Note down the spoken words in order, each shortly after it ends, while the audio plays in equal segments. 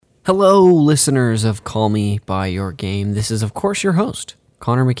Hello, listeners of Call Me By Your Game. This is, of course, your host,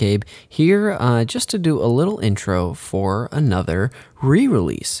 Connor McCabe, here just to do a little intro for another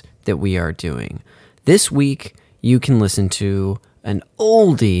re-release that we are doing. This week, you can listen to an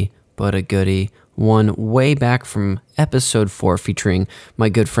oldie but a goodie, one way back from episode 4, featuring my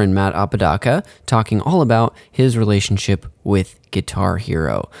good friend Matt Apodaca, talking all about his relationship with Guitar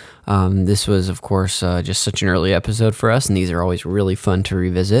Hero. This was, of course, just such an early episode for us, and these are always really fun to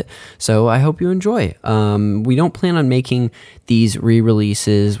revisit, so I hope you enjoy. We don't plan on making these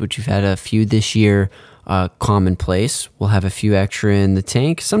re-releases, which we've had a few this year, commonplace. We'll have a few extra in the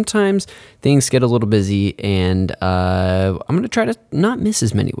tank. Sometimes things get a little busy, and I'm going to try to not miss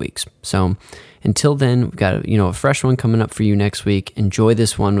as many weeks. So until then, we've got a fresh one coming up for you next week. Enjoy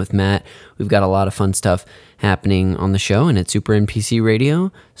this one with Matt. We've got a lot of fun stuff happening on the show and at Super NPC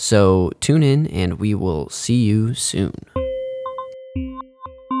Radio. So tune in, and we will see you soon.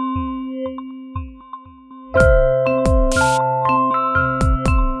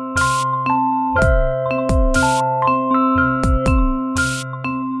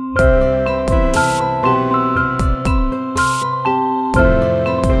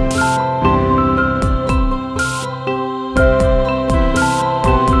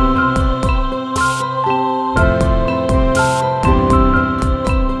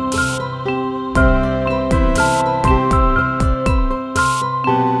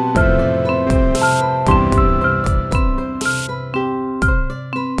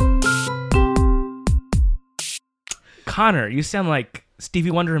 Connor, you sound like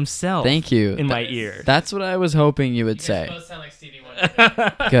Stevie Wonder himself. Thank you. In my ear. That's what I was hoping you would say. Both sound like Stevie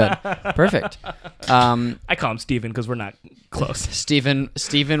Wonder. Good. Perfect. I call him Steven because we're not close. Stephen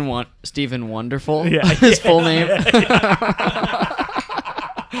Wonderful. Yeah. His full name.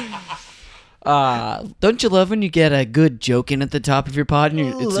 Don't you love when you get a good joke in at the top of your pod and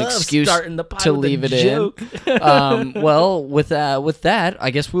it's an excuse to leave it in? Well, with that, I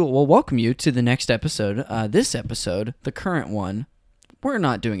guess we'll welcome you to the next episode. This episode, the current one, we're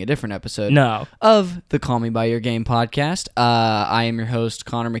not doing a different episode. No. Of the Call Me By Your Game podcast. I am your host,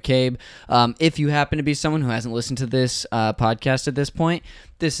 Connor McCabe. If you happen to be someone who hasn't listened to this podcast at this point,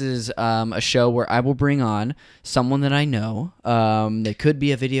 this is a show where I will bring on someone that I know. They could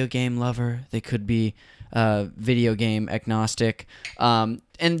be a video game lover. They could be video game agnostic. And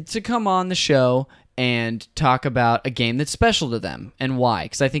to come on the show and talk about a game that's special to them and why.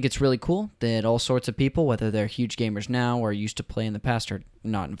 Because I think it's really cool that all sorts of people, whether they're huge gamers now or used to play in the past or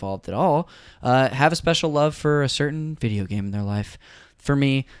not involved at all, have a special love for a certain video game in their life. For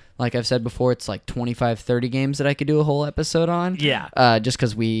me, like I've said before, it's like 25, 30 games that I could do a whole episode on. Yeah. Just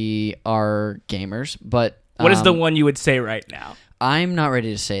because we are gamers. But what is the one you would say right now? I'm not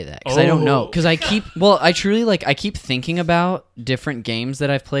ready to say that because I don't know. Because I keep thinking about different games that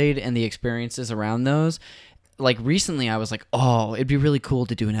I've played and the experiences around those. Like recently, I was like, oh, it'd be really cool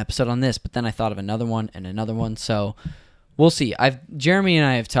to do an episode on this. But then I thought of another one and another one. So we'll see. Jeremy and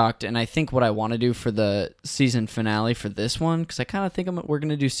I have talked, and I think what I want to do for the season finale for this one, because I kind of think we're going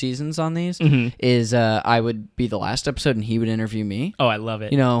to do seasons on these, is I would be the last episode and he would interview me. Oh, I love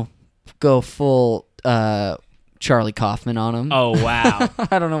it. Go full Charlie Kaufman on him. Oh, wow.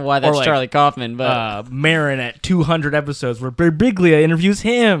 I don't know why that's like, Charlie Kaufman, but Marin at 200 episodes where Birbiglia interviews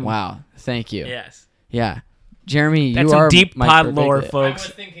him. Wow. Thank you. Yes. Yeah. Jeremy, that's you are deep my pod Birbiglia. lore, folks. I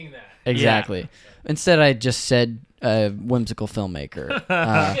was thinking that. Exactly. Yeah. Instead, I just said whimsical filmmaker,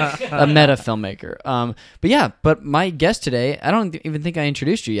 a meta filmmaker. But my guest today, I don't even think I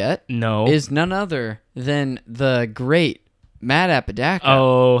introduced you yet. No. Is none other than the great Matt Apodaca.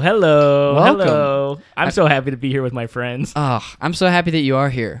 Oh, hello. Welcome. Hello. I'm so happy to be here with my friends. Oh, I'm so happy that you are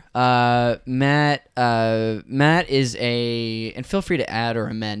here. Matt is and feel free to add or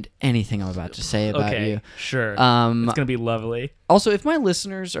amend anything I'm about to say about you. Sure. It's going to be lovely. Also, if my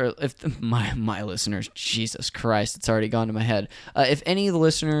listeners my listeners, Jesus Christ, it's already gone to my head. If any of the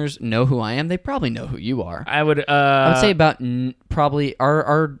listeners know who I am, they probably know who you are. I would say about probably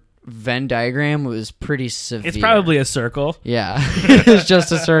our Venn diagram was pretty severe. It's probably a circle. Yeah, it's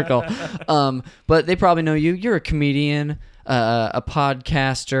just a circle. But they probably know you. You're a comedian, a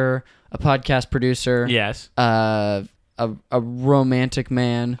podcaster, a podcast producer. Yes. A romantic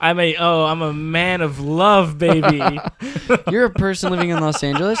man. I'm a man of love, baby. You're a person living in Los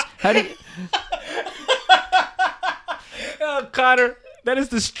Angeles. How do you... Oh, Connor, that is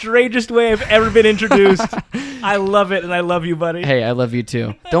the strangest way I've ever been introduced. I love it, and I love you, buddy. Hey, I love you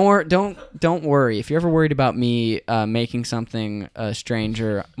too. Don't worry. If you're ever worried about me making something strange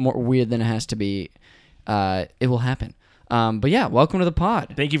or more weird than it has to be, it will happen. But yeah, welcome to the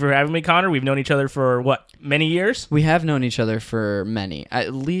pod. Thank you for having me, Connor. We've known each other for what, many years? We have known each other for many.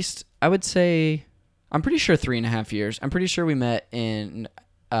 At least, I would say, I'm pretty sure 3.5 years. I'm pretty sure we met in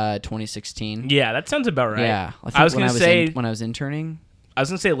 2016. Yeah, that sounds about right. Yeah. I think I was gonna say when I was interning. I was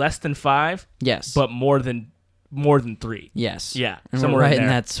gonna say less than 5. Yes. But more than 3. Yes. Yeah, And we're somewhere right in in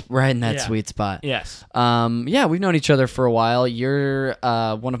there. that Yeah. sweet spot. Yes. Yeah, we've known each other for a while. You're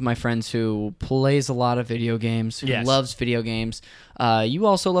one of my friends who plays a lot of video games, who Yes. loves video games. You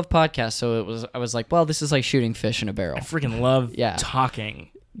also love podcasts, so I was like, well, this is like shooting fish in a barrel. I freaking love Yeah. talking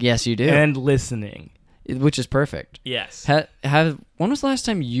Yes, you do, and listening. which is perfect. Yes. When was the last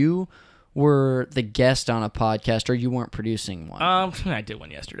time you were the guest on a podcast, or you weren't producing one? I did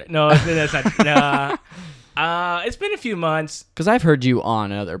one yesterday. No, that's not. It's been a few months. Because I've heard you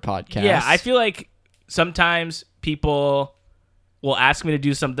on other podcasts. Yeah, I feel like sometimes people will ask me to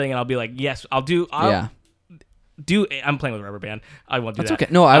do something, and I'll be like, "Yes, I'll do." I'm playing with Rubber Band. I won't do That's that.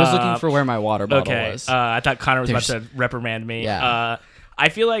 okay. No, I was looking for where my water bottle Okay. was. I thought Connor was There's- about to reprimand me. Yeah. I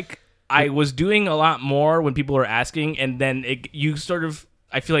feel like I was doing a lot more when people were asking, and then you sort of,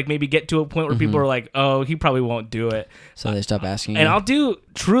 I feel like maybe get to a point where people are like, "Oh, he probably won't do it," So they stopped asking and you. I'll do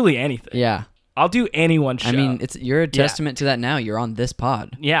truly anything. Yeah. I'll do anyone's show. I mean, you're a testament to that now. You're on this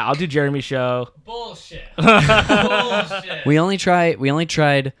pod. yeah, I'll do Jeremy's show. Bullshit. Bullshit. We only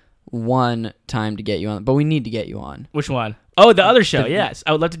tried one time to get you on, but we need to get you on. Which one? Oh, the other show. Yes,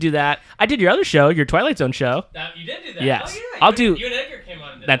 I would love to do that. I did your other show, your Twilight Zone show. You did do that. Yes. Oh, you're right. I'll do- You and Edgar came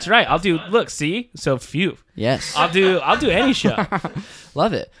on. And did That's that. right. I'll That's do. fun. Look, see, so phew. Yes. I'll do any show.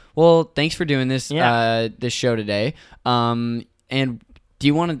 Love it. Well, thanks for doing this Yeah. this show today. And do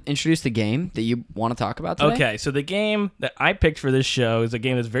you want to introduce the game that you want to talk about today? Okay, so the game that I picked for this show is a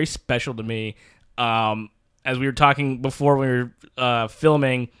game that's very special to me. As we were talking before we were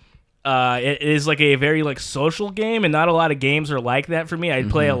filming, it is like a very like social game, and not a lot of games are like that for me. I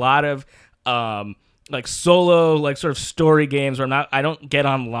play a lot of like solo, like sort of story games where I don't get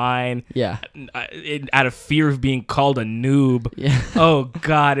online. Yeah. Out of fear of being called a noob. Yeah. Oh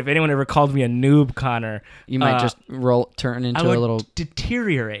God! If anyone ever called me a noob, Connor, You might just turn into I would a little.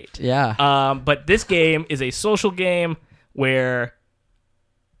 deteriorate. Yeah. But this game is a social game where,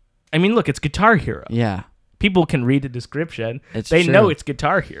 I mean, look, it's Guitar Hero. Yeah. People can read the description. It's they true. know it's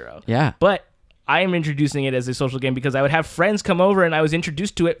Guitar Hero. Yeah. But I am introducing it as a social game because I would have friends come over, and I was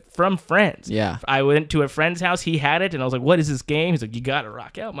introduced to it from friends. Yeah. I went to a friend's house. He had it, and I was like, "What is this game?" He's like, "You gotta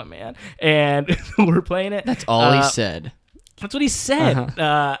rock out, my man." And we're playing it. That's all he said. That's what he said.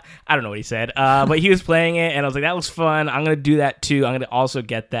 I don't know what he said, but he was playing it, and I was like, that looks fun. I'm going to do that, too. I'm going to also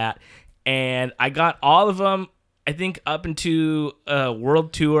get that. And I got all of them, I think, up into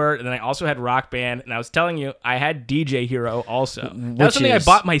World Tour, and then I also had Rock Band, and I was telling you, I had DJ Hero also. That was Which something I is-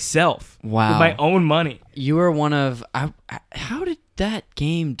 bought myself Wow. with my own money. You were one of. How did that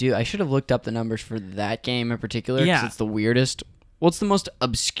game do? I should have looked up the numbers for that game in particular. 'Cause Yeah. it's the weirdest. Well, it's the most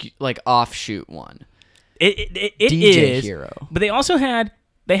obscure, like offshoot one. It DJ is, Hero. but they also had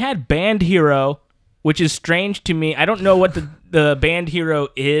Band Hero, which is strange to me. I don't know what the Band Hero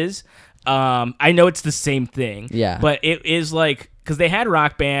is. I know it's the same thing. Yeah. But it is like, because they had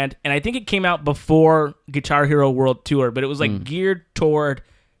Rock Band, and I think it came out before Guitar Hero World Tour, but it was like geared toward.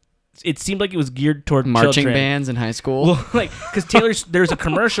 It seemed like it was geared toward Marching children. bands in high school. Well, like, because there's a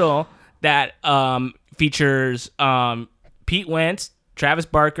commercial that features Pete Wentz, Travis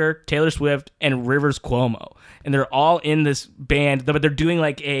Barker, Taylor Swift, and Rivers Cuomo, and they're all in this band, but they're doing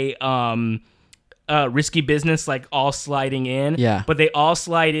like a risky business, like all sliding in. Yeah. But they all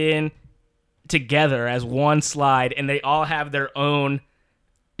slide in together as one slide, and they all have their own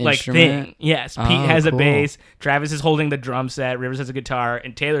like Instrument? thing. Yes, Pete Oh, has a cool. bass, Travis is holding the drum set, Rivers has a guitar,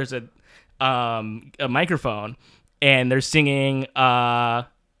 and Taylor's a microphone, and they're singing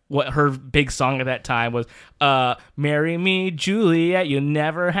what her big song at that time was, "Marry Me, Juliet, you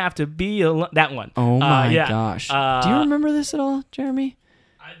never have to be alone." That one. Oh my yeah. gosh. Do you remember this at all, Jeremy?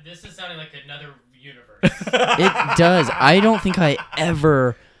 This is sounding like another universe. It does. I don't think I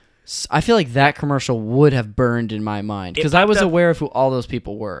ever. I feel like that commercial would have burned in my mind because I popped was up- aware of who all those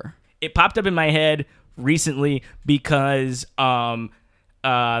people were. It popped up in my head recently because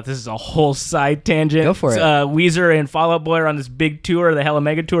this is a whole side tangent. Go for it. Weezer and Fall Out Boy are on this big tour, the Hella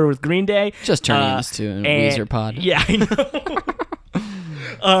Mega Tour with Green Day. Just turning this to an and- Weezer pod. Yeah, I know.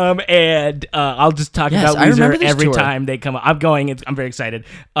 I'll just talk Yes, about I remember Weezer this every tour. time they come up. I'm going. I'm very excited.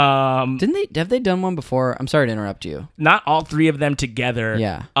 Didn't they? Have they done one before? I'm sorry to interrupt you. Not all three of them together.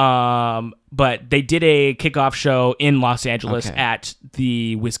 Yeah. But they did a kickoff show in Los Angeles Okay. at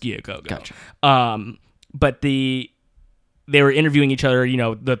the Whiskey A Go Go. Gotcha. But the they were interviewing each other,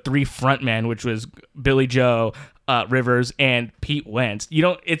 the three frontmen, which was Billy Joe, Rivers, and Pete Wentz.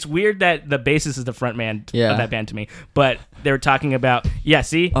 It's weird that the bassist is the frontman Yeah. of that band to me, but they were talking about,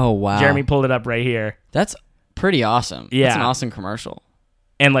 see? Oh, wow. Jeremy pulled it up right here. That's pretty awesome. Yeah. That's an awesome commercial,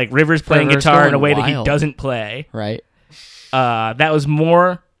 And like Rivers playing Rivers guitar in a going way that he wild. doesn't play. right? That was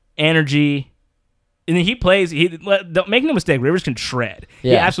more energy. And make no mistake, Rivers can shred.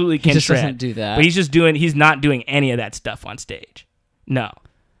 He Yeah. absolutely He can just shred. doesn't do that. But he's not doing any of that stuff on stage. No.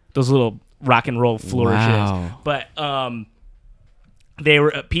 Those little rock and roll flourishes. Wow. But they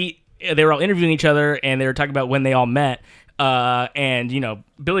were they were all interviewing each other, and they were talking about when they all met. And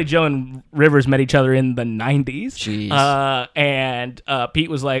Billy Joe and Rivers met each other in the 90s. Jeez. And Pete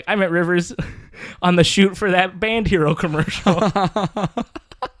was like, I met Rivers on the shoot for that Band Hero commercial.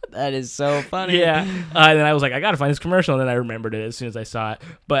 That is so funny. Yeah. And then I was like, I gotta find this commercial, and then I remembered it as soon as I saw it.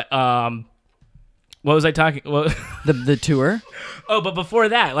 But what was I talking? Well, The tour. oh, but before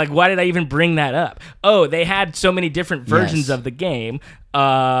that, like, why did I even bring that up? Oh, they had so many different versions Yes. of the game. They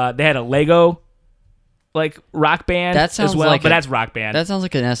had a Lego like Rock Band That sounds as well, like but a- that's Rock Band. That sounds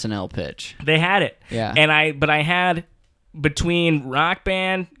like an SNL pitch. They had it. Yeah. And I had between Rock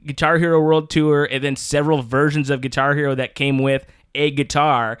Band, Guitar Hero World Tour, and then several versions of Guitar Hero that came with a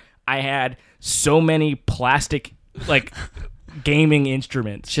guitar, I had so many plastic like gaming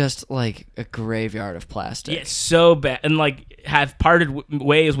instruments. Just like a graveyard of plastic. Yeah, so bad, and like have parted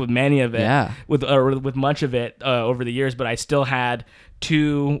ways with many of it. Yeah. with much of it over the years, but I still had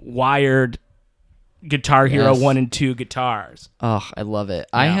two wired Guitar Hero Yes. 1 and 2 guitars. Oh, I love it.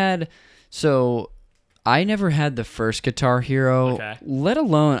 I never had the first Guitar Hero, Okay. let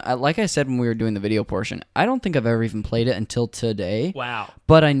alone, like I said when we were doing the video portion, I don't think I've ever even played it until today. Wow.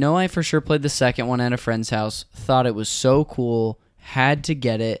 But I know I for sure played the second one at a friend's house, thought it was so cool, had to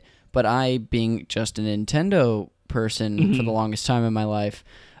get it, but I, being just a Nintendo person for the longest time in my life,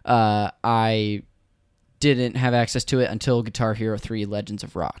 I didn't have access to it until Guitar Hero 3 Legends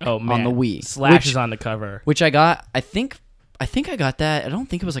of Rock Oh man, on the Wii. Slash is on the cover. Which I got, I think I got that. I don't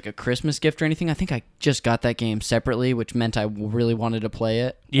think it was like a Christmas gift or anything. I think I just got that game separately, which meant I really wanted to play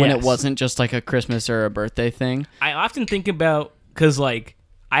it when it Yes. wasn't just like a Christmas or a birthday thing. I often think about, because like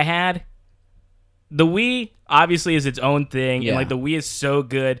I had the Wii obviously is its own thing, Yeah. and like the Wii is so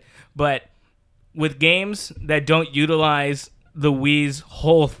good, but with games that don't utilize the Wii's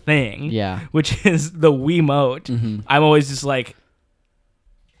whole thing, Yeah. which is the Wiimote, I'm always just like,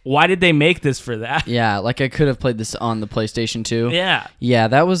 why did they make this for that? Yeah, like I could have played this on the PlayStation 2. Yeah. Yeah,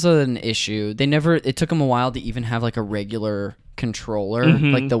 that was an issue. It took them a while to even have like a regular controller,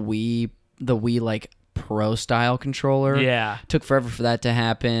 like the Wii like Pro style controller. Yeah. Took forever for that to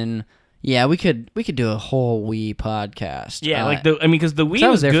happen. Yeah, we could do a whole Wii podcast. Yeah, because the 'cause Wii I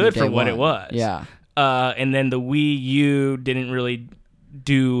was there good day for what one. it was. Yeah. And then the Wii U didn't really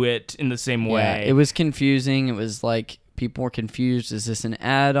do it in the same way. Yeah, it was confusing. It was like people were confused. Is this an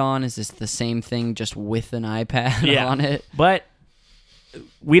add-on? Is this the same thing just with an iPad Yeah. on it? But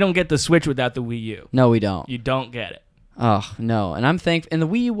we don't get the Switch without the Wii U. No, we don't. You don't get it. Oh, no. And I'm thankful. And the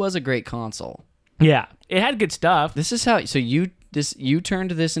Wii U was a great console. Yeah, it had good stuff. This is how. So you turned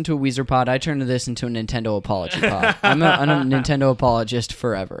this into a Weezer pod. I turned this into a Nintendo apology pod. I'm a Nintendo apologist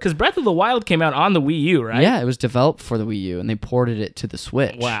forever. Because Breath of the Wild came out on the Wii U, right? Yeah, it was developed for the Wii U, and they ported it to the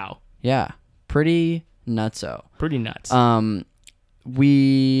Switch. Wow. Yeah, pretty nutso. Pretty nuts. I'm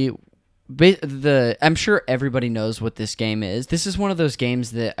sure everybody knows what this game is. This is one of those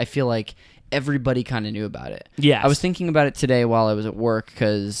games that I feel like everybody kind of knew about it. Yes. I was thinking about it today while I was at work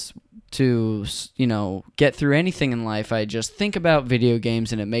because to get through anything in life, I just think about video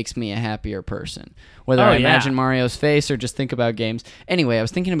games and it makes me a happier person. Whether Oh, I yeah. imagine Mario's face or just think about games. Anyway, I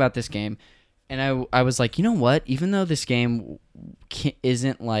was thinking about this game, and I was like, you know what? Even though this game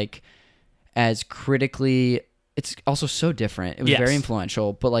isn't like as critically, it's also so different. It was Yes. very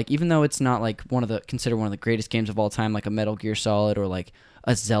influential, but like even though it's not like considered one of the greatest games of all time, like a Metal Gear Solid or like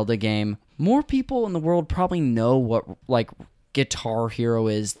a Zelda game, more people in the world probably know what like Guitar Hero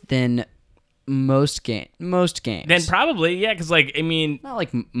is than most games. then probably, yeah, because like, I mean, Not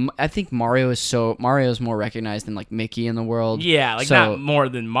like I think Mario's more recognized than like Mickey in the world. yeah, like So- not more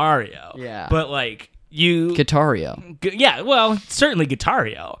than Mario. Yeah. But like, you... Guitario. Yeah, well, certainly Guitar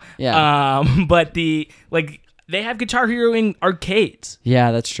Hero. Yeah. But they have Guitar Hero in arcades.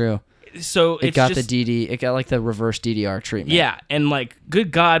 Yeah, that's true. So It it's got just, the DD. It got like the reverse DDR treatment. Yeah, and like,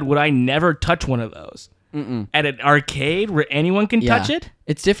 good God, would I never touch one of those? At an arcade where anyone can Yeah. touch it?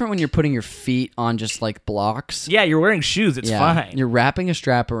 It's different when you're putting your feet on just like blocks. Yeah, you're wearing shoes. It's fine. You're wrapping a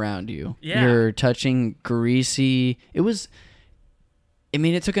strap around you. Yeah. You're touching greasy. It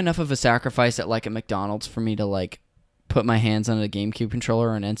took enough of a sacrifice at like a McDonald's for me to like put my hands on a GameCube controller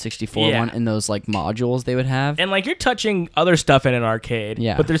or an N64 Yeah. one and those like modules they would have. And like you're touching other stuff in an arcade.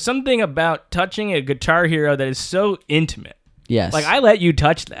 Yeah. But there's something about touching a Guitar Hero that is so intimate. Yes. Like I let you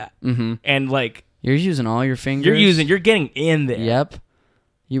touch that. Mm-hmm. And like You're using all your fingers. you're getting in there. Yep.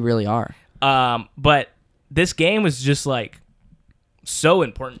 You really are. But this game was just like so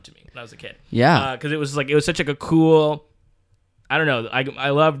important to me when I was a kid. Yeah. Because it was such like a cool. I don't know. I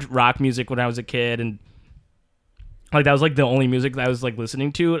loved rock music when I was a kid, and like that was like the only music that I was like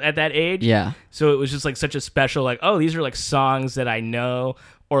listening to at that age. Yeah. So it was just like such a special like, oh, these are like songs that I know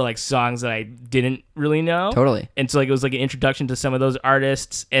or like songs that I didn't really know. Totally. And so like it was like an introduction to some of those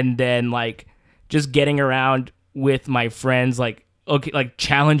artists, and then like just getting around with my friends, like okay, like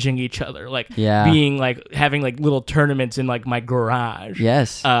challenging each other, like Yeah. being like having like little tournaments in like my garage.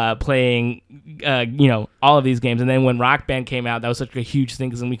 Yes. Playing, all of these games. And then when Rock Band came out, that was such a huge thing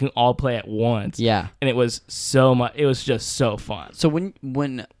because then we can all play at once. Yeah. And it was so much. It was just so fun. So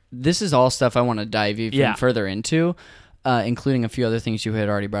when this is all stuff I want to dive even Yeah. further into, including a few other things you had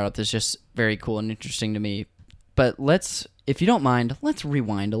already brought up that's just very cool and interesting to me. But if you don't mind, let's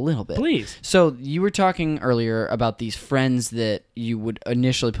rewind a little bit. Please. So you were talking earlier about these friends that you would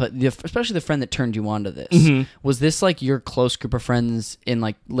initially put, especially the friend that turned you on to this. Mhm. Was this like your close group of friends in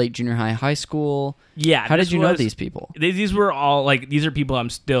like late junior high, high school? Yeah. How did this you know was- these people? These were all like, these are people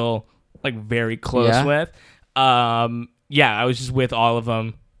I'm still like very close Yeah? with. Yeah, I was just with all of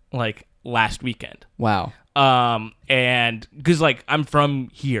them like last weekend. Wow. And because like I'm from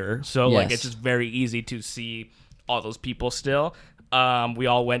here, so like Yes. it's just very easy to see all those people still. We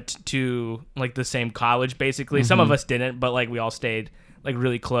all went to like the same college basically. Some Mm-hmm. of us didn't, but like we all stayed like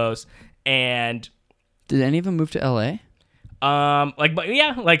really close. And Did any of them move to LA?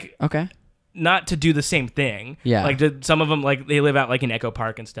 like Okay. not to do the same thing. Yeah. Like some of them like they live out like in Echo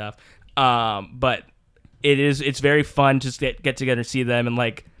Park and stuff. But it's very fun to just get together and see them, and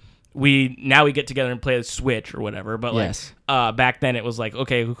like we get together and play the Switch or whatever. But like Yes. back then it was like,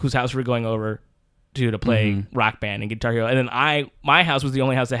 okay, whose house are we going over to play Mm-hmm. Rock Band and Guitar Hero? And then my house was the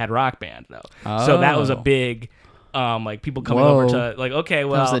only house that had Rock Band though. So that was a Oh. big like people coming over Whoa. to like, okay, That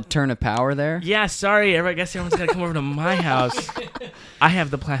well, was a turn of power there. yeah, sorry, I guess everyone's got to come over to my house. I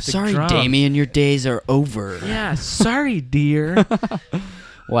have the plastic Sorry, drum. Damien, your days are over. Yeah, sorry, dear.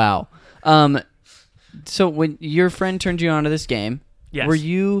 Wow. So when your friend turned you on to this game, Yes. were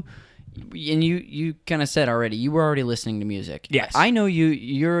you? And you kind of said already you were already listening to music. Yes. I know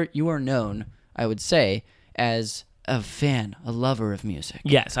you are known, I would say, as a fan, a lover of music.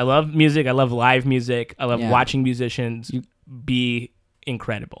 Yes, I love music. I love live music. I love Yeah. watching musicians be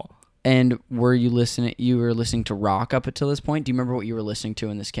incredible. And were you listening? You were listening to rock up until this point. Do you remember what you were listening to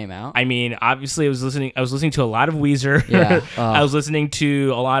when this came out? I mean, obviously, I was listening to a lot of Weezer. Yeah. I was listening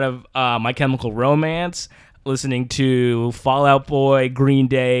to a lot of My Chemical Romance. Listening to Fall Out Boy, Green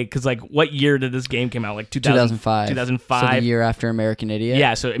Day. Because like, what year did this game come out? Like 2005. 2005. So the year after American Idiot.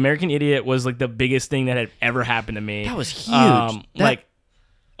 Yeah. So American Idiot was like the biggest thing that had ever happened to me. That was huge. Like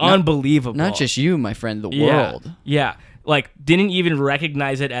unbelievable. Not just you, my friend. The Yeah. world. Yeah. Like didn't even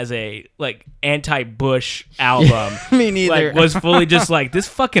recognize it as a like anti-Bush album. Me neither. Like was fully just like this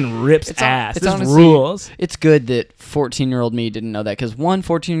fucking rips ass. it's This honestly- rules. It's good that 14-year-old me didn't know that, because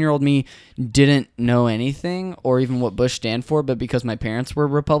 14-year-old me didn't know anything or even what Bush stand for, but because my parents were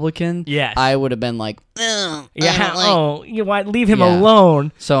Republican, Yes. I would have been like, "Ugh, I Yeah. don't like-" Oh, you want leave him Yeah.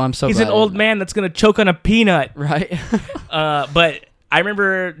 alone. So I'm so He's glad an I old didn't man that's gonna choke on a peanut. know. Right? But I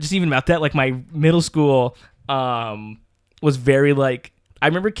remember just even about that, like my middle school was very like, I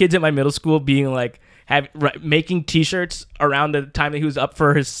remember kids at my middle school being like, making T-shirts around the time that he was up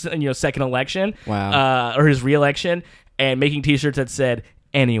for his second election, Wow. or his re-election, and making T-shirts that said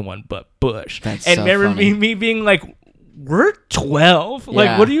anyone but Bush. That's and so remember funny. me being like, we're 12. Like,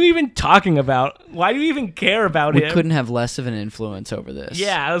 Yeah. what are you even talking about? Why do you even care about We him? couldn't have less of an influence over this.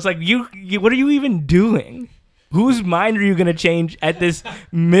 Yeah, I was like, you what are you even doing? Whose mind are you going to change at this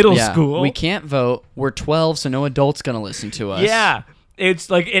middle Yeah. school? We can't vote. We're 12, so no adult's gonna listen to us. Yeah. It's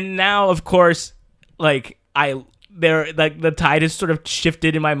like, and now, of course, like, the tide has sort of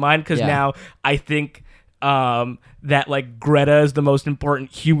shifted in my mind because Yeah. now I think that like Greta is the most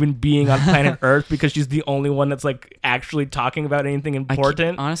important human being on planet Earth because she's the only one that's like actually talking about anything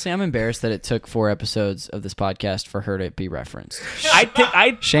important. Honestly, I'm embarrassed that it took 4 episodes of this podcast for her to be referenced.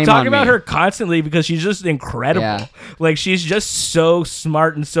 I Shame talk on about me. her constantly because she's just incredible. Yeah. Like she's just so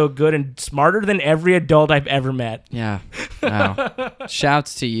smart and so good and smarter than every adult I've ever met. Yeah. Wow.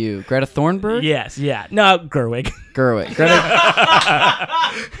 Shouts to you, Greta Thunberg. Yes, yeah. No, Gerwig. Gerwig. Greta.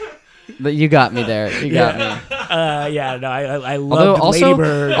 But you got me there. You got me. Yeah, no, I Although love Lady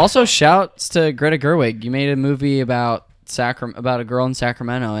Bird. also shouts to Greta Gerwig. You made a movie about about a girl in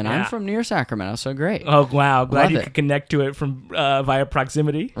Sacramento, and I'm Yeah. from near Sacramento, so great. Oh wow, glad Love you it. could connect to it from via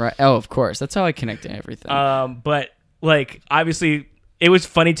proximity. Right? Oh, of course. That's how I connect to everything. But like obviously, it was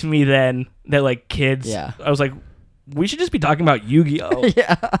funny to me then that like kids. Yeah. I was like, we should just be talking about Yu-Gi-Oh.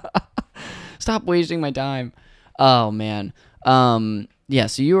 Yeah. Stop wasting my time. Oh man. Yeah,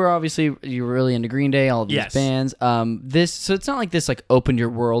 so you were really into Green Day, all these Yes. bands. So it's not like this like opened your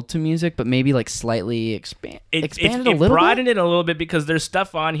world to music, but maybe like slightly expanded a little broadened bit. it a little bit because there's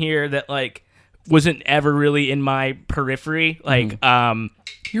stuff on here that like wasn't ever really in my periphery. Like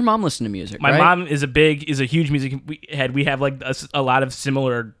Your mom listened to music, my right? mom is a huge music head. We have like a lot of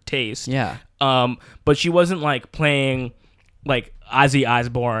similar taste. Yeah. But she wasn't like playing like Ozzy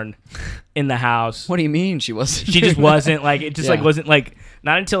Osbourne in the house. What do you mean she wasn't? She just wasn't like it. Just like Yeah. wasn't like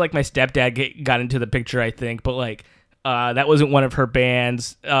not until like my stepdad got into the picture, I think. But like that wasn't one of her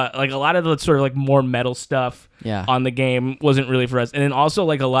bands. Like a lot of the sort of like more metal stuff Yeah. on the game wasn't really for us. And then also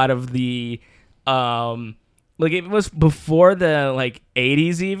like a lot of the like it was before the like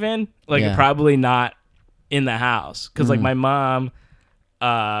 80s even like Yeah. probably not in the house because like Mm. my mom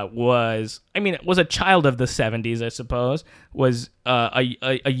was a child of the 70s, I suppose, was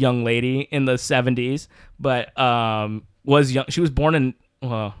a young lady in the 70s, but was young. She was born in,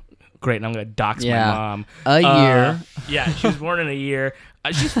 well, great, and I'm going to dox Yeah. my mom. A year. Yeah, she was born in a year.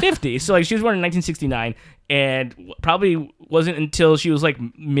 She's 50, so like she was born in 1969, and probably wasn't until she was like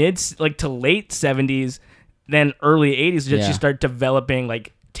to late 70s, then early 80s that Yeah. she started developing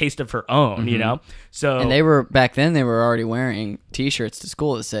like taste of her own, you know? So And they were already wearing T-shirts to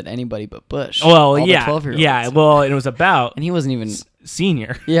school that said "Anybody but Bush." well, All the yeah, 12-year-olds. yeah. Well, it was about And he wasn't even.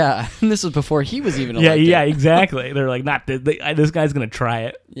 senior. Yeah, and this was before he was even Yeah, elected. yeah, exactly. They're like, this guy's gonna try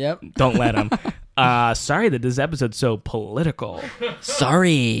it. Yep. Don't let him. Sorry that this episode's so political.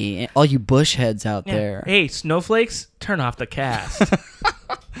 Sorry, all you Bush heads out there. Hey, snowflakes, turn off the cast.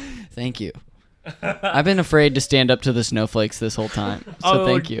 Thank you. I've been afraid to stand up to the snowflakes this whole time, so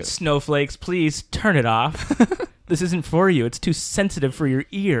thank you. Snowflakes, please turn it off. This isn't for you. It's too sensitive for your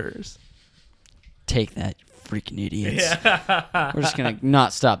ears. Take that, you freaking idiots. We're just gonna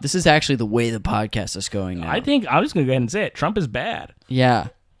not stop. This is actually the way the podcast is going now. I think I'm just gonna go ahead and say it. Trump is bad. Yeah,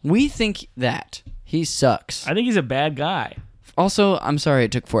 we think that he sucks. I think he's a bad guy. Also, I'm sorry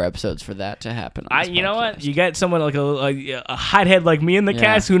it took 4 episodes for that to happen. On this You know what? podcast. You get someone like a hothead like me in the Yeah.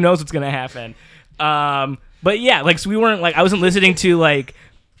 cast. Who knows what's gonna happen? But yeah, like so we weren't like I wasn't listening to like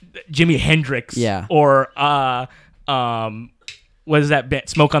Jimi Hendrix. Yeah. Or what is that band?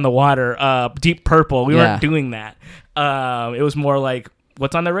 Smoke on the Water. Deep Purple. We Yeah. weren't doing that. It was more like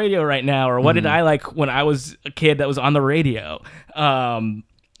what's on the radio right now, or what did I like when I was a kid that was on the radio.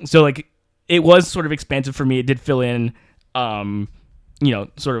 So like it was sort of expansive for me. It did fill in,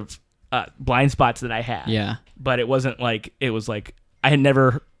 sort of blind spots that I had. Yeah. But it wasn't like it was like I had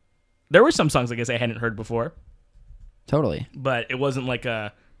never. There were some songs I guess I hadn't heard before, Totally. but it wasn't like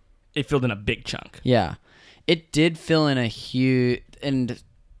it filled in a big chunk. Yeah. It did fill in a huge, and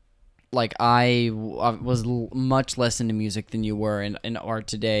like I was much less into music than you were and are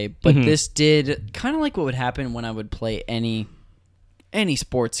today, but Mm-hmm. this did kind of like what would happen when I would play any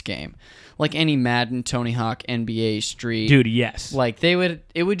sports game, like any Madden, Tony Hawk, NBA Street. Dude, yes. Like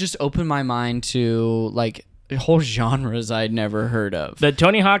it would just open my mind to like whole genres I'd never heard of. The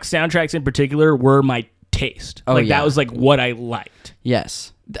Tony Hawk soundtracks in particular were my taste. Oh, like yeah. that was like what I liked.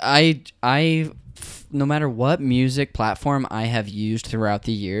 Yes. No matter what music platform I have used throughout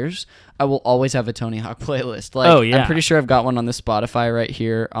the years, I will always have a Tony Hawk playlist. Like, Oh, yeah. I'm pretty sure I've got one on the Spotify right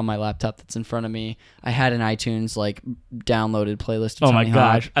here on my laptop that's in front of me. I had an iTunes like downloaded playlist of Oh my Tony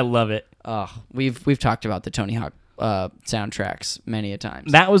Hawk. gosh, I love it. We've talked about the Tony Hawk soundtracks many a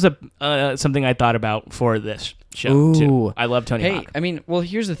times. That was something I thought about for this show too. Ooh. I love Tony Hey, Hawk. I mean, well,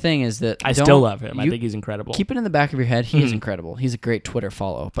 here's the thing: is that I still love him. I you think he's incredible. keep it in the back of your head. He is incredible. He's a great Twitter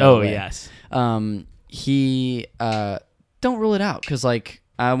follow. By the oh way. yes. He don't rule it out because like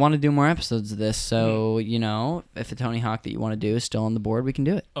I want to do more episodes of this. So if the Tony Hawk that you want to do is still on the board, we can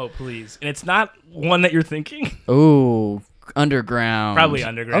do it. Oh please. And it's not one that you're thinking. Oh, Underground. Probably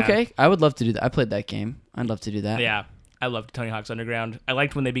Underground. Okay, I would love to do that. I played that game. I'd love to do that. Yeah, I loved Tony Hawk's Underground. I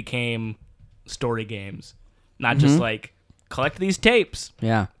liked when they became story games, not just like collect these tapes.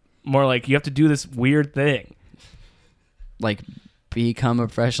 Yeah. More like you have to do this weird thing. Like become a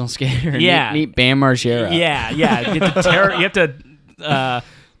professional skater. and Yeah. Meet Bam Margera. Yeah. You have to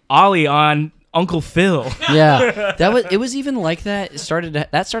ollie on Uncle Phil. Yeah, it was even like that.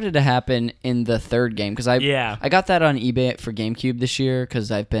 That started to happen in the third game because I got that on eBay for GameCube this year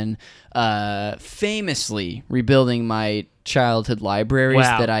because I've been famously rebuilding my childhood libraries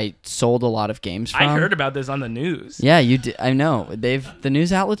that I sold a lot of games from. I heard about this on the news. Yeah, you did. I know the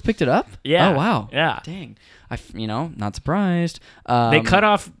news outlets picked it up. Yeah. Oh wow. Yeah. Dang. Not surprised. They cut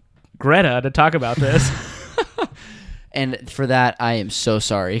off Greta to talk about this. And for that, I am so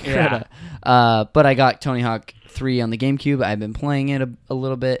sorry, Greta. But I got Tony Hawk 3 on the GameCube. I've been playing it a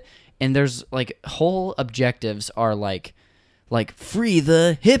little bit, and there's like whole objectives are like free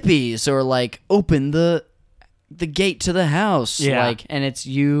the hippies or like open the gate to the house. Yeah. And it's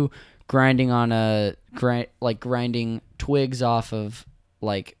you grinding on grinding twigs off of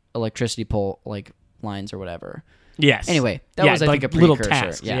like electricity pole like lines or whatever. Yes. Anyway, that was, I think, a little precursor.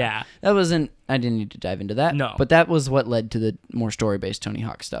 task. Yeah. That wasn't... I didn't need to dive into that. No. But that was what led to the more story-based Tony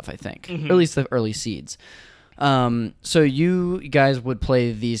Hawk stuff, I think. Or at least the early seeds. So you guys would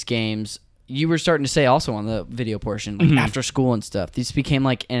play these games. You were starting to say also on the video portion, like after school and stuff. These became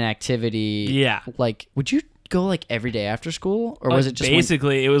like an activity. Yeah. Like, would you go like every day after school? Or was it just...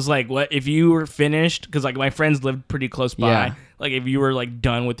 Basically, it was like, what if you were finished? Because like my friends lived pretty close by. Yeah. Like if you were like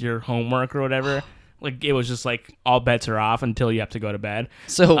done with your homework or whatever... Like, it was just like all bets are off until you have to go to bed.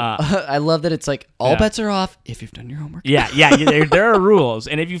 So I love that it's like all bets are off if you've done your homework. Yeah. There are rules.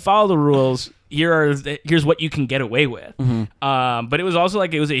 And if you follow the rules, here's what you can get away with. But it was also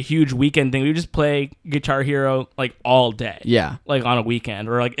like it was a huge weekend thing. We would just play Guitar Hero like all day. Yeah. Like on a weekend.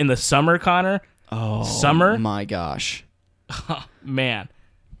 Or like in the summer, Connor. Oh, summer? My gosh. Man.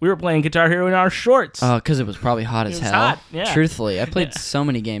 We were playing Guitar Hero in our shorts. Oh, because it was probably hot as was hell. hot, yeah. Truthfully, I played so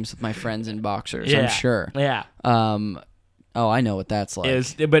many games with my friends in boxers. I'm sure. Yeah. I know what that's like.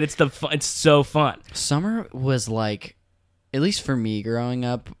 But it's so fun. Summer was like, at least for me growing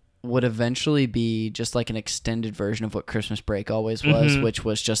up, would eventually be just like an extended version of what Christmas break always was, which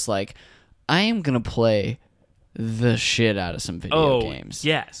was just like, I am gonna play the shit out of some video games.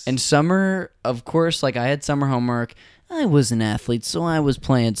 Yes. And summer, of course, like I had summer homework. I was an athlete, so I was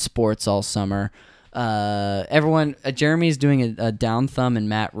playing sports all summer. Jeremy's doing a down thumb, and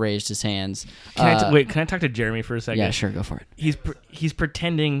Matt raised his hands. Can I talk to Jeremy for a second? Yeah, sure, go for it. He's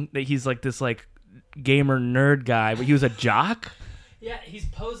pretending that he's like this like gamer nerd guy, but he was a jock. Yeah, he's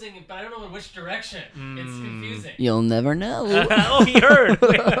posing, but I don't know in which direction. It's confusing. You'll never know. Oh, he heard.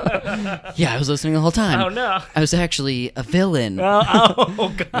 Yeah, I was listening the whole time. Oh no, I was actually a villain.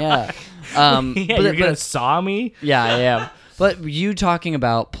 Oh god. Yeah. You're gonna saw me. Yeah, I am. But you talking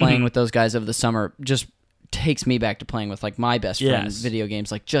about playing with those guys over the summer just takes me back to playing with like my best friend video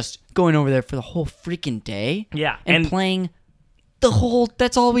games, like just going over there for the whole freaking day. Yeah, and playing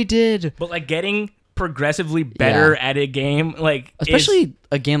that's all we did. But like getting progressively better at a game, like especially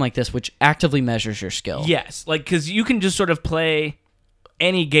a game like this, which actively measures your skill. Yes, like because you can just sort of play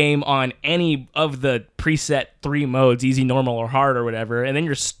any game on any of the preset 3 modes, easy, normal, or hard, or whatever, and then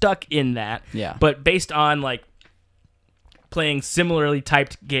you're stuck in that. Yeah. But based on like playing similarly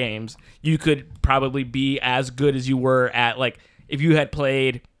typed games, you could probably be as good as you were at like if you had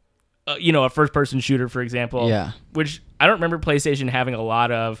played, a first-person shooter, for example. Yeah. Which I don't remember PlayStation having a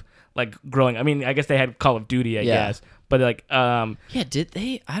lot of like growing. I mean, I guess they had Call of Duty, I guess. But like, did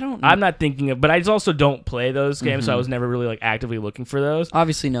they? I don't know. I'm not thinking of, but I also don't play those games, so I was never really like actively looking for those.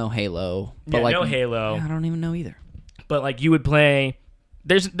 Obviously, no Halo. But Yeah, like, no Halo. I don't even know either. But like, you would play.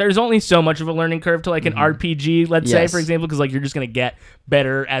 There's only so much of a learning curve to like an RPG, let's say, for example, because like you're just gonna get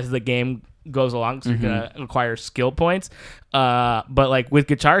better as the game goes along, so you're gonna acquire skill points. But like with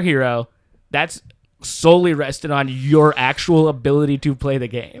Guitar Hero, that's solely rested on your actual ability to play the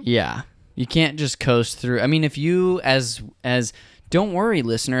game. Yeah. You can't just coast through. I mean, if you as don't worry,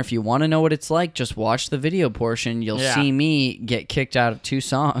 listener, if you want to know what it's like, just watch the video portion. You'll see me get kicked out of 2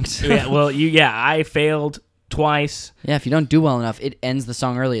 songs. I failed twice. Yeah, if you don't do well enough, it ends the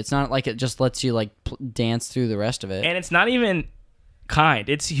song early. It's not like it just lets you like dance through the rest of it. And it's not even kind.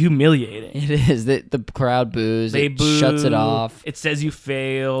 It's humiliating. It is. The crowd boos. They it boo. Shuts it off. It says you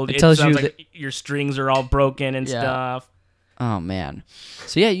failed. It tells sounds you like your strings are all broken and stuff. Oh man.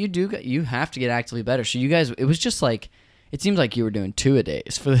 So yeah, you have to get actively better. So you guys, it was just like, it seems like you were doing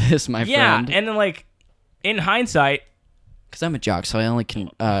 2-a-days for this, my friend. Yeah, and then like in hindsight, because I'm a jock, so I only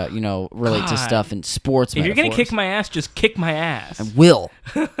can relate to stuff in sports. If you're gonna kick my ass, just kick my ass. I will.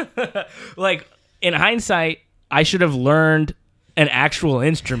 Like in hindsight, I should have learned an actual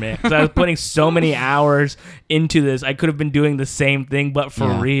instrument because I was putting so many hours into this. I could have been doing the same thing, but for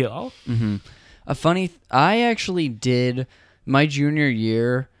real. Mm-hmm. I actually did my junior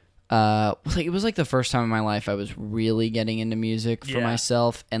year. Like it was like the first time in my life I was really getting into music for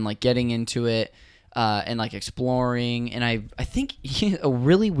myself and like getting into it and like exploring. And I think a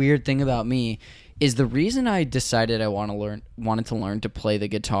really weird thing about me is the reason I decided I wanted to learn to play the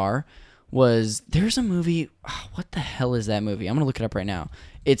guitar was there's a movie. Oh, what the hell is that movie? I'm gonna look it up right now.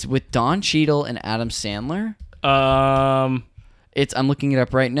 It's with Don Cheadle and Adam Sandler. I'm looking it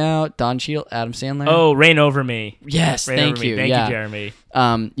up right now. Don Cheadle, Adam Sandler. Oh, Rain Over Me. Yes, thank you. Thank you, Jeremy.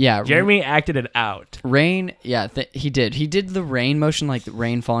 Yeah. Jeremy acted it out. Rain. Yeah, he did. He did the rain motion, like the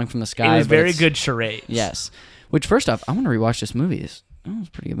rain falling from the sky. It was very good charades. Yes. Which, first off, I want to rewatch this movie. It's a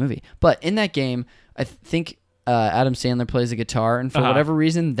pretty good movie. But in that game, I think Adam Sandler plays the guitar, and for whatever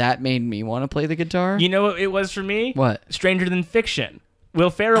reason, that made me want to play the guitar. You know what it was for me? What? Stranger Than Fiction. Will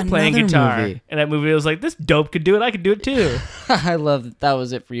Ferrell playing Another guitar. movie. And that movie was like, this dope could do it. I could do it too. I love that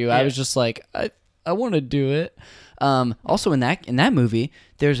was it for you. Yeah. I was just like, I want to do it. Also, in that movie,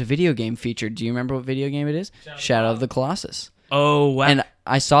 there's a video game featured. Do you remember what video game it is? Shadow of the Colossus. Oh, wow. And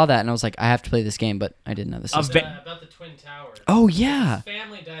I saw that, and I was like, I have to play this game, but I didn't know this. About the Twin Towers. Oh, yeah. His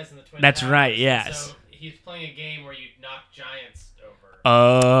family dies in the Twin That's Towers. right, yes. So he's playing a game where you knock giants over.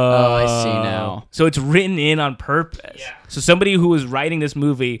 Oh, I see now. So it's written in on purpose. Yeah. So somebody who was writing this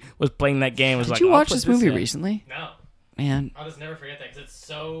movie was playing that game. Was Did like, you I'll watch put this movie in. recently? No. Man. I'll just never forget that because it's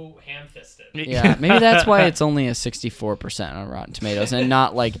so ham-fisted. Yeah, maybe that's why it's only a 64% on Rotten Tomatoes and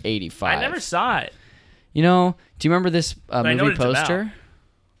not like 85. I never saw it. You know, do you remember this I know movie what it's about. poster?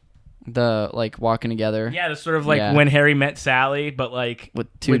 The like walking together. Yeah, the sort of like Yeah. When Harry Met Sally, but like With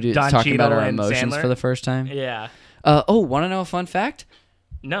two dudes Don talking about Cheadle our and emotions Sandler. for the first time. Yeah. Want to know a fun fact?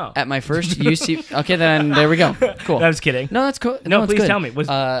 No. At my first UC, okay, then there we go. Cool. I was kidding. No, that's cool. No, it's please good. tell me.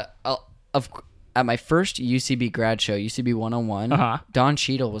 At my first UCB grad show, UCB 101, Don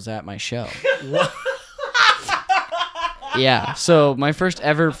Cheadle was at my show. Yeah, so my first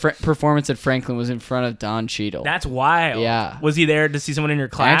ever performance at Franklin was in front of Don Cheadle. That's wild. Yeah. Was he there to see someone in your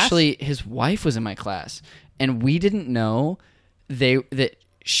class? Actually, his wife was in my class, and we didn't know that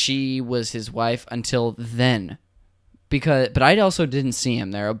she was his wife until then. But I also didn't see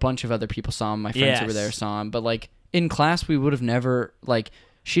him there. A bunch of other people saw him. My friends who were there saw him. But like in class, we would have never like.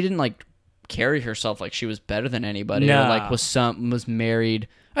 She didn't like carry herself like she was better than anybody. No. Or, like was married.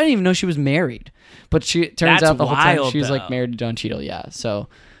 I didn't even know she was married. But turns That's out the whole time wild, she was though. like married to Don Cheadle. Yeah. So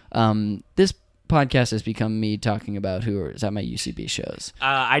this podcast has become me talking about who is at my UCB shows.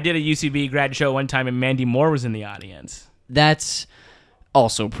 I did a UCB grad show one time, and Mandy Moore was in the audience. That's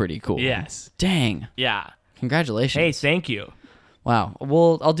also pretty cool. Yes. Dang. Yeah. Congratulations. Hey, thank you. Wow.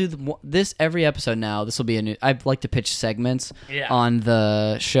 Well, I'll do this every episode now. This will be a new. I like to pitch segments on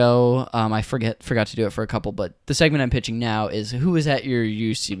the show. I forgot to do it for a couple, but the segment I'm pitching now is who is at your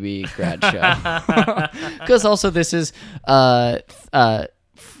UCB grad show. Because also this is 4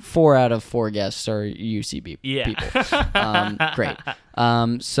 out of 4 guests are UCB people. Great.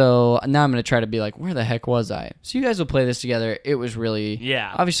 So now I'm gonna try to be like, where the heck was I? So you guys will play this together. It was really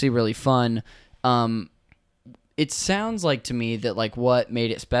obviously really fun. It sounds like to me that like what made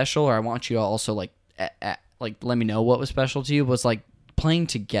it special, or I want you to also like let me know what was special to you, was like playing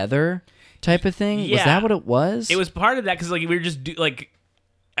together type of thing. Yeah. Was that what it was? It was part of that because like we were just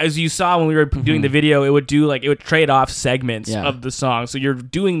as you saw when we were doing the video, it would trade off segments of the song. So you're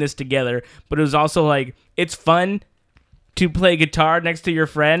doing this together, but it was also like it's fun to play guitar next to your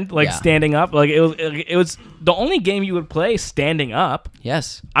friend, like standing up. Like it was the only game you would play standing up.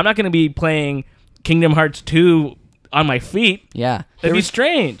 Yes. I'm not going to be playing Kingdom Hearts 2 on my feet. Yeah. That'd be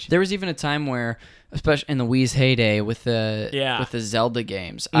strange. There was even a time where, especially in the Wii's heyday with the Zelda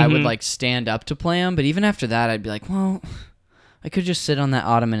games, I would like stand up to play them, but even after that, I'd be like, well, I could just sit on that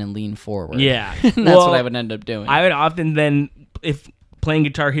ottoman and lean forward. Yeah. And that's what I would end up doing. I would often then, if playing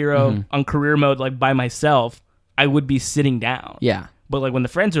Guitar Hero on career mode, like by myself, I would be sitting down. Yeah. But like when the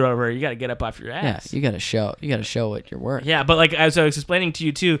friends are over, you got to get up off your ass. Yeah, you got to show what you're worth. Yeah, but like as I was explaining to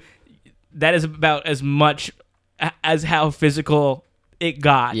you too, that is about as much as how physical it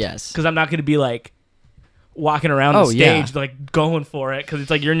got. Yes. Because I'm not going to be like walking around the stage like going for it, because it's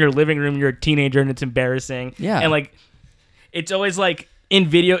like you're in your living room, you're a teenager, and it's embarrassing. Yeah. And like it's always like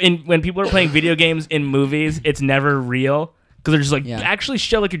when people are playing video games in movies, it's never real, because they're just like actually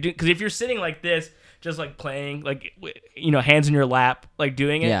show like you're doing. Because if you're sitting like this, just like playing, like hands in your lap, like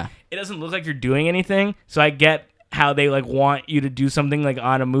doing it, it doesn't look like you're doing anything. So I get how they like want you to do something like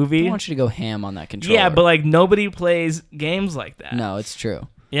on a movie. I want you to go ham on that controller. Yeah, but like nobody plays games like that. No, it's true.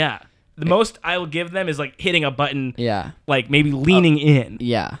 Yeah. The most I will give them is like hitting a button. Yeah. Like maybe leaning in.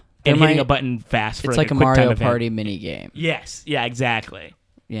 Yeah. And hitting a button fast for it's like a quick Mario time Party event. mini game. Yes. Yeah, exactly.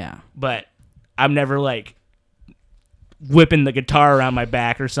 Yeah. But I'm never like whipping the guitar around my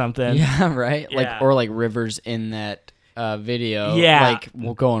back or something. Yeah, right. Yeah. Like Rivers in that video. Yeah.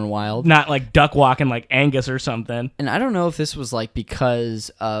 Like going wild. Not like duck walking like Angus or something. And I don't know if this was like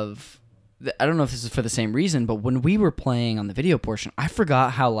because of I don't know if this is for the same reason, but when we were playing on the video portion, I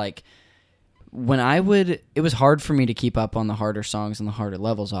forgot how like when it was hard for me to keep up on the harder songs and the harder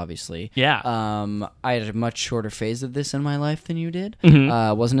levels, obviously. Yeah. I had a much shorter phase of this in my life than you did.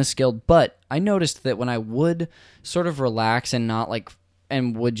 Mm-hmm. Wasn't as skilled, but I noticed that when I would sort of relax and not like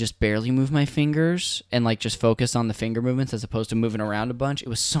and would just barely move my fingers and like just focus on the finger movements as opposed to moving around a bunch, it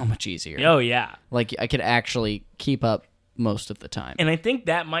was so much easier. Oh yeah. Like I could actually keep up most of the time. And I think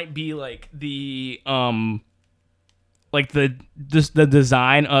that might be like the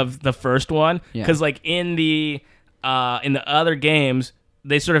design of the first one, Yeah. because like in the other games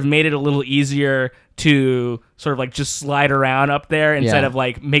they sort of made it a little easier to sort of like just slide around up there instead Yeah. of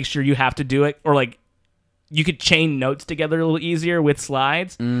like make sure you have to do it, or like you could chain notes together a little easier with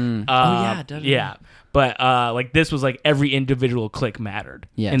slides. yeah, definitely. Yeah, but like this was like every individual click mattered.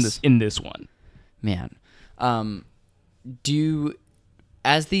 Yes. in this one. Man. Do you,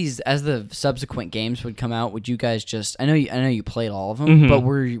 as the subsequent games would come out, would you guys just I know you played all of them, Mm-hmm.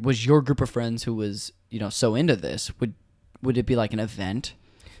 but was your group of friends who was, so into this, would it be like an event?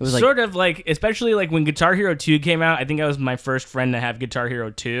 It was like Sort of like, especially like when Guitar Hero 2 came out, I think I was my first friend to have Guitar Hero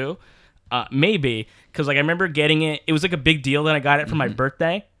 2. Maybe, because like I remember getting it. It was like a big deal that I got it for my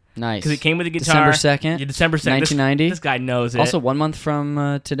birthday. nice. Because it came with a guitar. December 2nd, Yeah, December 2nd. 1990. This guy knows it. Also 1 month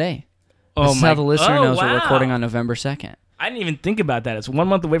from today. oh This is my, how the listener oh, knows wow. we're recording on November 2nd. I didn't even think about that. It's 1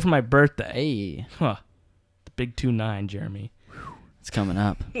 month away from my birthday. Hey, Huh. The big 2-9, Jeremy. it's coming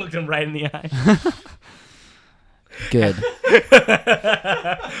up. Looked him right in the eye. Good.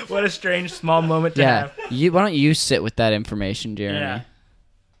 What a strange small moment to Yeah. have. Why don't you sit with that information, Jeremy? Yeah.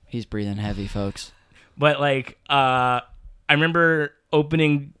 He's breathing heavy, folks. But like, I remember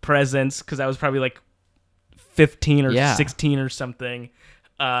opening presents because I was probably like 15 or Yeah. 16 or something.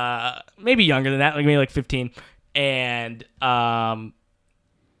 Maybe younger than that, like maybe like 15. And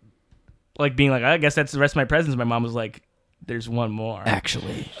like being like, I guess that's the rest of my presents. My mom was like, there's one more.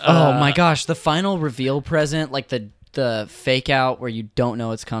 Actually. Oh my gosh, the final reveal present, like the fake out where you don't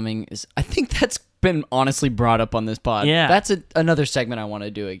know it's coming, is I think that's been honestly brought up on this pod. Yeah. That's another segment I want to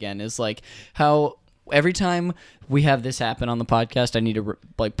do again, is like how every time we have this happen on the podcast, I need to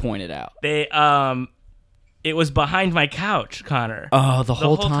like point it out. They it was behind my couch, Connor. Oh, the the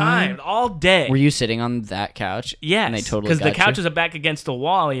whole time, all day. Were you sitting on that couch? Yes, And they totally because the got couch you? was back against the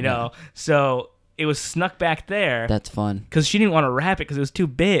wall, so it was snuck back there. That's fun. Because she didn't want to wrap it because it was too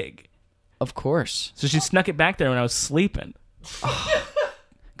big. Of course. So she snuck it back there when I was sleeping.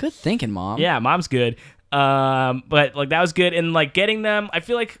 Good thinking, Mom. Yeah, mom's good. But like that was good, and like getting them, I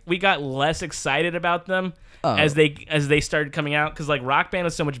feel like we got less excited about them Oh. as they started coming out, because like Rock Band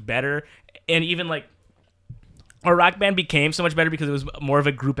was so much better, and even like our Rock Band became so much better because it was more of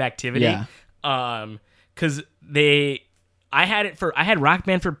a group activity. Yeah. Because I had Rock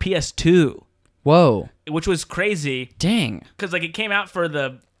Band for PS2, Whoa. which was crazy. Dang. Because like it came out for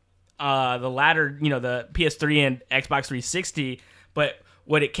the latter, the PS3 and Xbox 360, but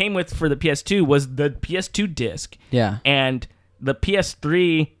what it came with for the PS2 was the PS2 disc Yeah. and the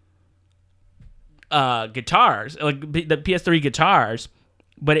PS3 guitars, like the PS3 guitars,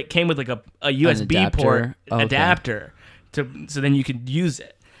 but it came with like a USB adapter? port Okay. adapter so then you could use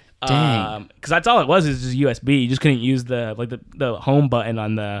it. Dang. Because that's all it was, is just USB. You just couldn't use the home button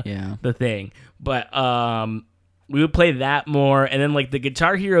on Yeah. the thing. But we would play that more, and then like the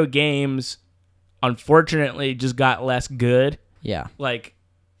Guitar Hero games, unfortunately, just got less good. Yeah. Like,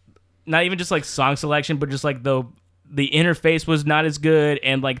 not even just like song selection, but just like the interface was not as good,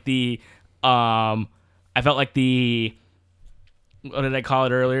 and like I felt like what did I call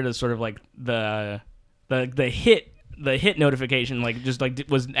it earlier? The sort of like the hit notification, like just like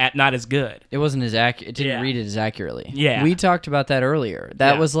was not as good. It wasn't as accurate. It didn't Yeah. read it as accurately. Yeah. We talked about that earlier.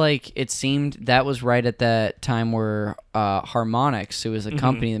 That Yeah. was like, it seemed that was right at that time where Harmonix, who was Mm-hmm. a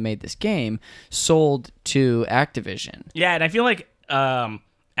company that made this game, sold to Activision. Yeah, and I feel like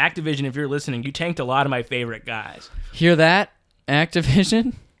Activision, if you're listening, you tanked a lot of my favorite guys. Hear that,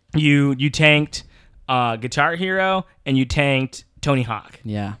 Activision? You tanked Guitar Hero, and you tanked Tony Hawk.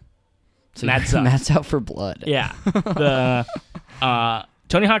 Yeah. So That sucks. Matt's out for blood. Yeah. The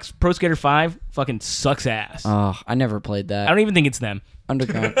Tony Hawk's Pro Skater 5 fucking sucks ass. Oh, I never played I that. don't even think it's them.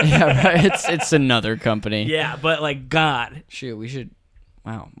 Underground. Yeah, right. It's another company. Yeah, but like God. Shoot, we should.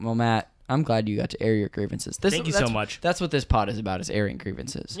 Wow. Well, Matt, I'm glad you got to air your grievances. Thank you so much. That's what this pod is about, is airing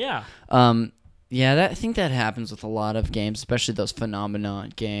grievances. Yeah. Yeah, I think that happens with a lot of games, especially those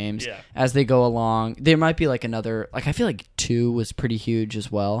phenomenon games. Yeah. As they go along, there might be like another. Like I feel like 2 was pretty huge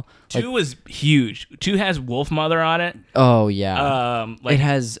as well. 2 was huge. 2 has Wolf Mother on it. Oh yeah. Like It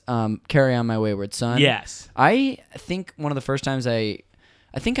has Carry On My Wayward Son. yes. I think one of the first times I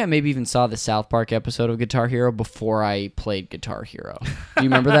think I maybe even saw the South Park episode of Guitar Hero before I played Guitar Hero. Do you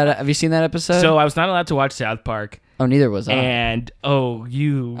remember that? Have you seen that episode? So I was not allowed to watch South Park. Oh, neither was I. And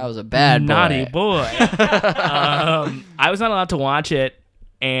you I was a bad boy. naughty boy. I was not allowed to watch it,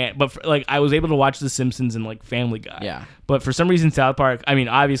 but I was able to watch The Simpsons and like Family Guy. Yeah. But for some reason, South Park. I mean,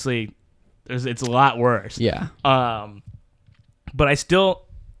 obviously, it's a lot worse. Yeah. But I still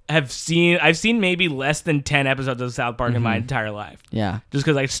I've seen maybe less than 10 episodes of South Park in my entire life. Yeah. Just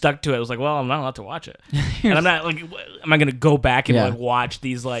because I stuck to it. I was like, well, I'm not allowed to watch it. And I'm not like, am I going to go back and Yeah. like watch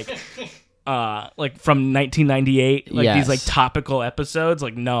these like from 1998, like these like Yes. topical episodes?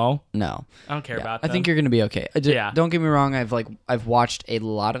 Like, no, No. I don't care Yeah, about I them. think you're gonna be okay. Yeah. Don't get me wrong. I've watched a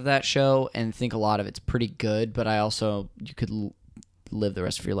lot of that show and think a lot of it's pretty good. But I also you could live the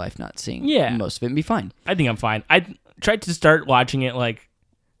rest of your life not seeing most of it and be fine. I think I'm fine. I tried to start watching it like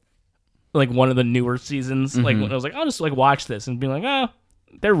one of the newer seasons. Like when I was like, I'll just like watch this and be like, oh,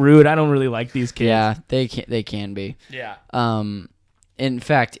 they're rude. I don't really like these kids. Yeah, they can be. Yeah. In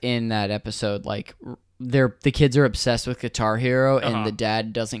fact, in that episode, like the kids are obsessed with Guitar Hero, and the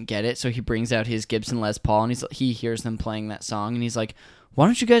dad doesn't get it, so he brings out his Gibson Les Paul, and he hears them playing that song, and he's like, "Why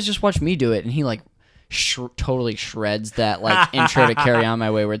don't you guys just watch me do it?" And he like totally shreds that like intro to Carry On My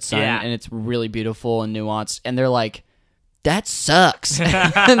Wayward Son, Yeah. and it's really beautiful and nuanced, and they're like, "That sucks." And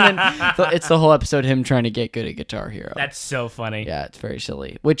then it's the whole episode him trying to get good at Guitar Hero. That's so funny. Yeah, it's very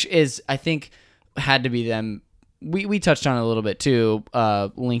silly. Which is, I think, had to be them. We touched on it a little bit too,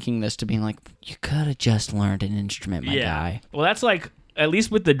 linking this to being like, you could have just learned an instrument, my guy. Well, that's like, at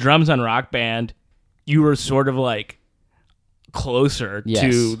least with the drums on Rock Band, you were sort of like closer Yes.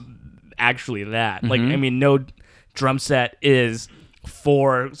 to actually that. Like, I mean, no drum set is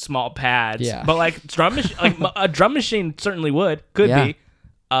 4 small pads. Yeah. But like a drum machine certainly could Yeah. be.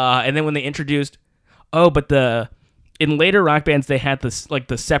 And then when they introduced, in later Rock Bands, they had this like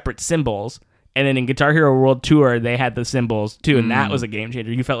the separate cymbals. And then in Guitar Hero World Tour, they had the cymbals too, and that was a game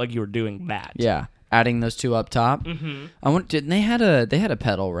changer. You felt like you were doing that. Yeah, adding those 2 up top. Mm-hmm. Didn't they had a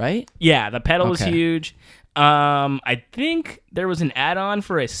pedal, right? Yeah, the pedal was Okay. huge. I think there was an add-on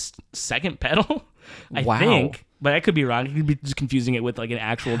for a second pedal. I Wow. think, but I could be wrong. You could be just confusing it with like an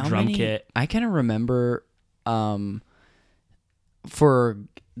actual How drum many- kit. I kind of remember, for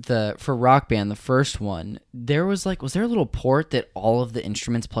Rock Band, the first one, was there a little port that all of the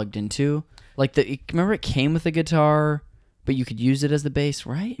instruments plugged into? Like remember it came with a guitar, but you could use it as the bass,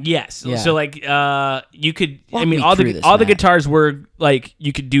 right? Yes. Yeah. So like, you could. Walk I mean, me all through the this, all the Matt. guitars were like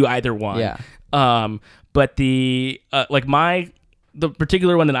you could do either one. Yeah. But the the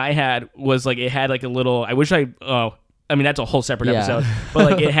particular one that I had was like it had like a little. I wish I. Oh, I mean that's a whole separate Yeah. episode.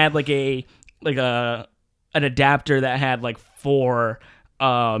 But like it had like an adapter that had like 4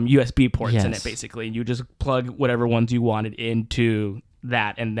 USB ports in it Yes. basically. You just plug whatever ones you wanted into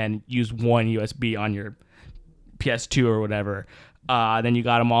that, and then use one USB on your PS2 or whatever. Then you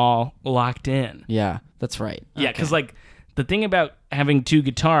got them all locked in. Yeah, that's right. Yeah, Okay. because like the thing about having 2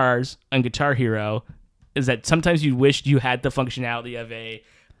 guitars on Guitar Hero is that sometimes you wished you had the functionality of a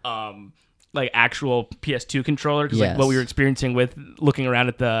like actual PS2 controller. Because like what we Yes. were experiencing with looking around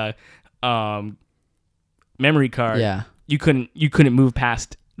at the memory card, Yeah. you couldn't move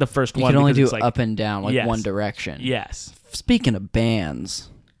past the first You one. can only because do it's like, up and down, like Yes. One Direction. Yes. Speaking of bands,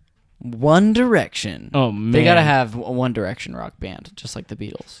 One Direction. Oh man, They gotta have a One Direction rock band, just like the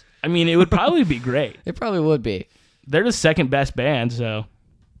Beatles. I mean, it would probably be great. It probably would be. They're the second best band, so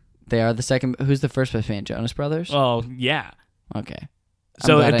They are the second. Who's the first best band? Jonas Brothers. oh yeah. Okay. I'm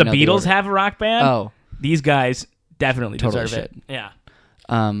So glad if I the know Beatles order. have a rock band, Oh, these guys definitely Totally deserve it. should. Yeah.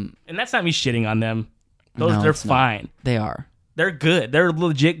 um, And that's not me shitting on them. No, They're it's not. fine. they are. They're good. They're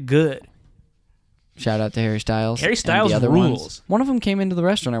legit good. Shout out to Harry Styles. Harry and Styles the other rules. ones. One of them came into the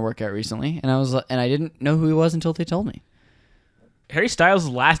restaurant I work at recently, and I didn't know who he was until they told me. Harry Styles'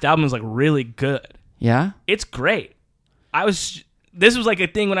 last album is like really good. Yeah. It's great. This was like a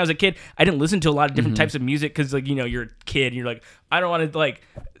thing when I was a kid. I didn't listen to a lot of different types of music because like, you know, you're a kid and you're like, I don't want to like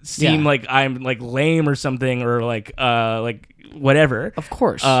seem Yeah. like I'm like lame or something or like whatever. Of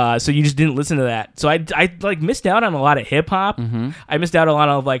course. So you just didn't listen to that. So I like missed out on a lot of hip hop. I missed out on a lot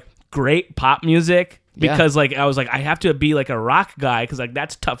of like great pop music Yeah. because like I was like I have to be like a rock guy because like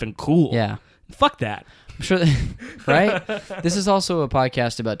that's tough and cool. yeah. Fuck that. I'm sure. Right. This is also a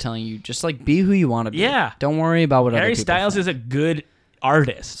podcast about telling you just like be who you want to be. Yeah. Don't worry about what Harry other people Styles think. is a good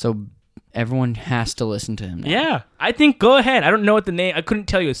artist. So Everyone has to listen to him now. Yeah, I think go ahead. I don't know what the name. I couldn't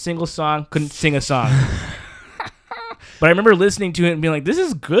tell you a single song. Couldn't sing a song. But I remember listening to it and being like, "This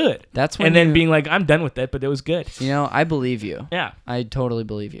is good." That's when and then you- being like, "I'm done with it," but it was good. You know, I believe you. Yeah. I totally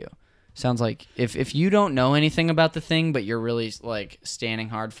believe you. Sounds like if you don't know anything about the thing, but you're really like standing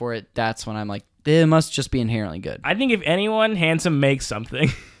hard for it, that's when I'm like, it must just be inherently good. I think if anyone handsome makes something,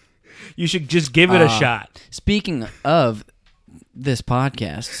 you should just give it a shot. Speaking of this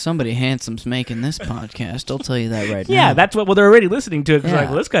podcast, somebody handsome's making this podcast. I'll tell you that right now. Yeah, that's what. Well, they're already listening to it because Yeah. like,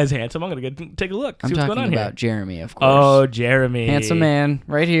 well, this guy's handsome. I'm gonna take a look. I'm See what's going talking on about here. Jeremy, of course. Oh, Jeremy, Handsome man,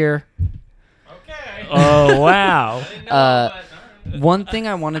 right here. Okay. Oh, wow. One thing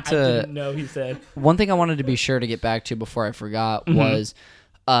I wanted I to didn't know he said. One thing I wanted to be sure to get back to before I forgot was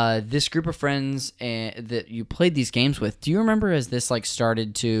this group of friends that you played these games with. Do you remember as this like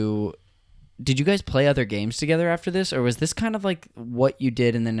started to? Did you guys play other games together after this, or was this kind of like what you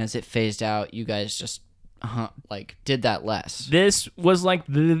did, and then as it phased out, you guys just like did that less? This was like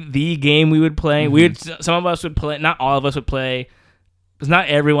the game we would play. We would some of us would play. Not all of us would play. Because not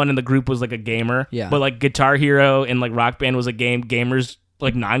everyone in the group was like a gamer. Yeah. But like Guitar Hero and like Rock Band was a game gamers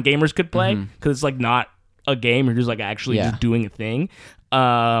like non-gamers could play because it's like not a game. You're just like actually Yeah. just doing a thing.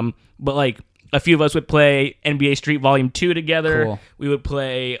 But like a few of us would play NBA Street Volume 2 together. Cool. We would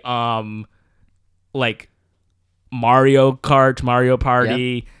play like Mario Kart, Mario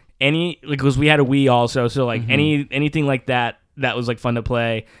Party, any like because we had a Wii also. So like anything like that was like fun to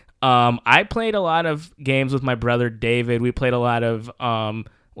play. I played a lot of games with my brother David. We played a lot of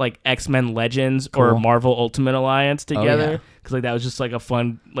like X-Men Legends or Cool. Marvel Ultimate Alliance yeah. together because like that was just like a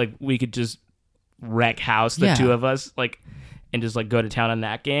fun like we could just wreck house the Yeah. two of us like and just like go to town on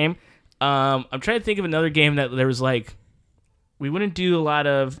that game. I'm trying to think of another game that there was like we wouldn't do a lot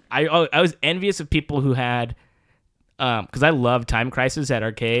of. I was envious of people who had. Because I love Time Crisis at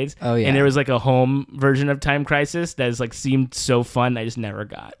arcades. Oh, yeah. And there was like a home version of Time Crisis that is like seemed so fun. I just never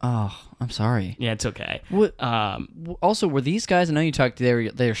got. Oh, I'm sorry. Yeah, it's okay. What, Um, also, were these guys? I know you talked.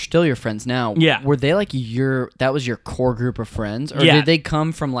 They're still your friends now. Yeah. Were they like your? That was your core group of friends, or Yeah. did they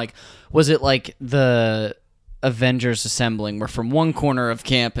come from like? Was it like the Avengers assembling, where from one corner of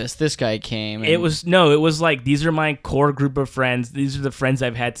campus this guy came? And, it was like these are my core group of friends. These are the friends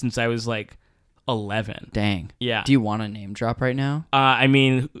I've had since I was like 11. Dang. Yeah. Do you want to name drop right now? I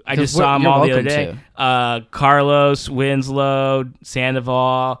mean, I just 'Cause saw them you're all the other welcome day. Carlos, Winslow,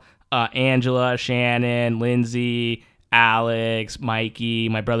 Sandoval, Angela, Shannon, Lindsay, Alex, Mikey,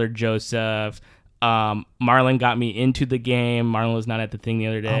 my brother Joseph. Marlon got me into the game. Marlon was not at the thing the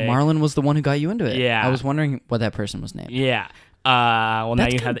other Oh, day. Marlon was the one who got you into it. Yeah. I was wondering what that person was named. Yeah. Well, now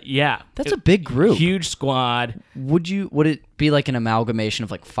That's you kind- have. Yeah. That's a big group. Huge squad. Would it be like an amalgamation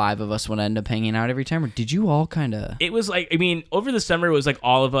of like 5 of us would end up hanging out every time, or did you all kind of? It was like, I mean, over the summer it was like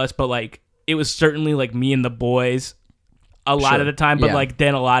all of us, but like it was certainly like me and the boys a lot Sure. of the time. But Yeah. like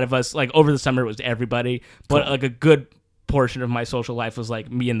then a lot of us, like over the summer it was everybody. But like a good portion of my social life was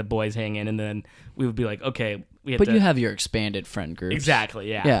like me and the boys hanging, and then we would be like, okay, we have But to. you have your expanded friend group.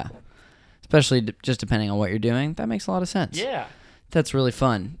 Exactly. Yeah. Yeah. Especially just depending on what you're doing, that makes a lot of sense. Yeah. That's really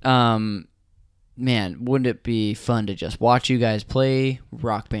fun. Man, wouldn't it be fun to just watch you guys play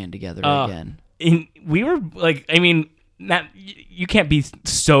Rock Band together again? And we were like, I mean, not you can't be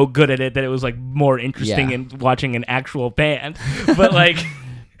so good at it that it was like more interesting Yeah. in watching an actual band, but like.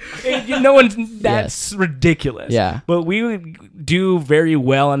 No one's that's ridiculous. Yeah. But we would do very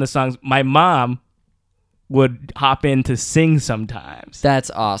well on the songs. My mom would hop in to sing sometimes. That's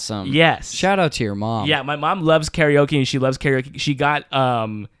awesome. Yes. Shout out to your mom. Yeah, my mom loves karaoke and she loves karaoke. She got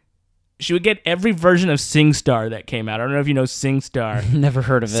she would get every version of SingStar that came out. I don't know if you know SingStar. Never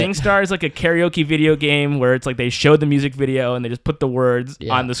heard of it. SingStar is like a karaoke video game where it's like they showed the music video and they just put the words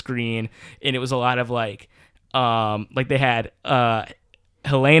Yeah. on the screen, and it was a lot of like they had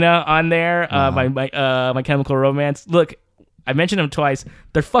Helena on there, my Chemical Romance. Look, I mentioned them twice.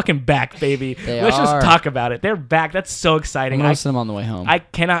 They're fucking back, baby. Let's are. just talk about it. They're back. That's so I'm exciting. gonna listen to them on the way home. I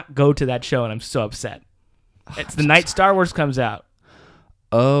cannot go to that show, and I'm so upset. It's the night Star Wars comes out.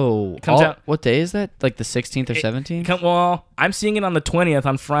 comes out- What day is that? Like the 16th or 17th? Well, I'm seeing it on the 20th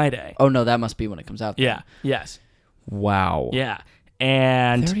on Friday. Oh no, that must be when it comes out. then. Yeah. Yes. Wow. Yeah.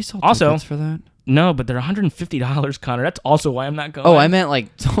 And They already sold also, tickets for that. no, but they're $150, Connor. That's also why I'm not going. Oh, I meant like.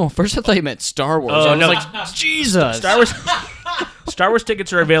 Oh, first I thought you meant Star Wars. Oh, I was no. like, Jesus. Star Wars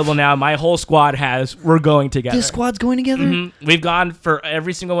tickets are available now. My whole squad has. We're going together. This squad's going together. Mhm. We've gone for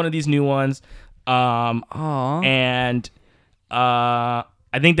every single one of these new ones. Aw. And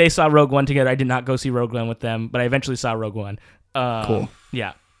I think they saw Rogue One together. I did not go see Rogue One with them, but I eventually saw Rogue One. Cool.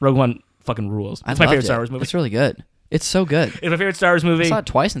 Yeah, Rogue One fucking rules. I It's my favorite loved Star it. Wars movie. It's really good. It's so good. It's my favorite Star Wars I movie. saw it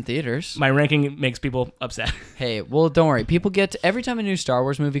twice in theaters. My ranking makes people upset. Hey, well, don't worry. People get every time a new Star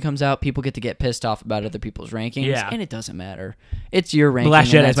Wars movie comes out, people get to get pissed off about other people's rankings, Yeah. and it doesn't matter. It's your The ranking.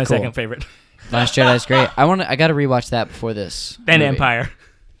 Last and Jedi is that's my cool. second favorite. Last Jedi's great. I got to rewatch that before this. Then movie. Empire.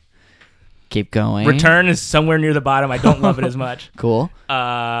 Keep going. Return is somewhere near the bottom. I don't love it as much. Cool.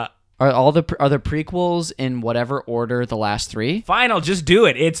 Uh, Are the prequels in whatever order the last three? Fine, I'll just do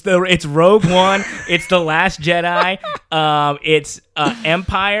it. It's Rogue One. It's The Last Jedi. It's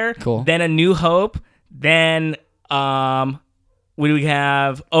Empire. Cool. Then A New Hope. Then what do we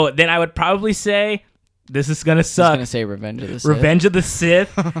have? Oh, then I would probably say this is gonna I was suck. gonna say Revenge of the Sith. Revenge of the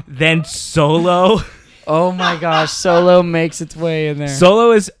Sith. Then Solo. Oh my gosh, Solo makes its way in there.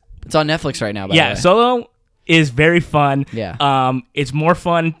 Solo is It's on Netflix right now. By the way. Solo is very fun. Yeah. It's more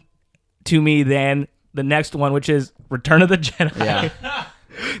fun to me than the next one, which is Return of the Jedi. Yeah.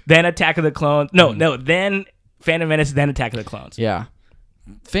 Then Attack of the Clones. No. Then Phantom Menace. Then Attack of the Clones. Yeah.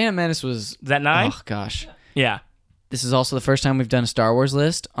 Phantom Menace was. Is that 9? Oh gosh. Yeah. This is also the first time we've done a Star Wars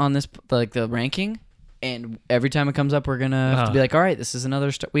list on this, like the ranking. And every time it comes up, we're gonna have to be like, "All right, this is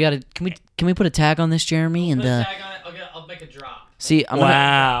another. We gotta. Can we put a tag on this, Jeremy?" And Put a tag on it. I'll make a drop. see,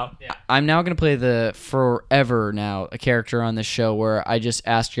 Wow. I'm now gonna play the forever now a character on this show where I just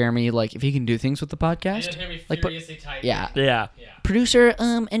ask Jeremy like if he can do things with the You podcast. just hear me Like, but- furiously type. Yeah, Yeah. producer,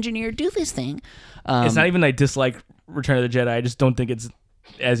 engineer, do this thing. It's not even I dislike Return of the Jedi. I just don't think it's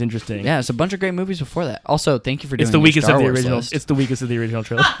as interesting. Yeah, it's a bunch of great movies before that. Also, thank you for doing. It's the your weakest Star of the Wars original. list. It's the weakest of the original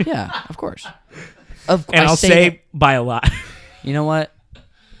trilogy. Yeah, of course. And I'll say by a lot. you know what?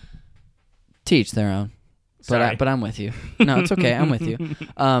 Teach their own. Sorry. But I'm with you. No, it's okay. I'm with you.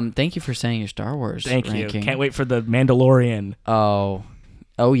 Thank you for saying your Star Wars Thank ranking. you. Can't wait for the Mandalorian. Oh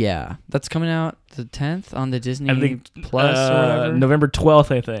yeah, that's coming out the 10th on the Disney I think Plus or whatever. November 12th,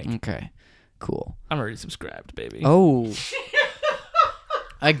 I think. Okay, cool. I'm already subscribed, baby. Oh,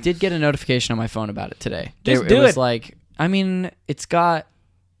 I did get a notification on my phone about it today. Just it do was it. like, I mean, it's got.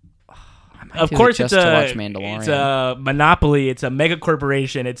 I might Of do it course, just it's to a watch Mandalorian. it's a monopoly. It's a mega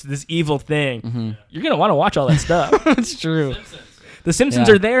corporation. It's this evil thing. Mm-hmm. You're gonna want to watch all that stuff. It's true. The Simpsons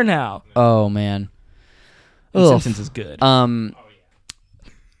Yeah. are there now. Oh man. And Ugh. Simpsons is good.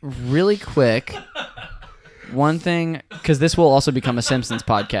 Really quick. One thing, because this will also become a Simpsons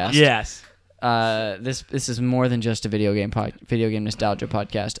podcast. Yes. This is more than just a video game nostalgia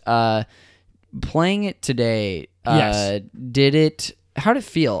podcast. Playing it today. Yes. How'd it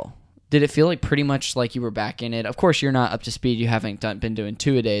feel? Did it feel like pretty much like you were back in it? Of course, you're not up to speed. You haven't been doing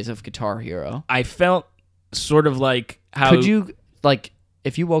 2-a-days of Guitar Hero. I felt sort of like how. Could you like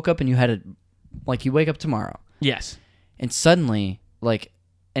if you woke up and you had you wake up tomorrow Yes. and suddenly like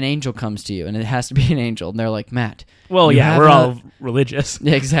an angel comes to you and it has to be an angel and they're like, Matt. Well, you yeah, have we're a- all religious.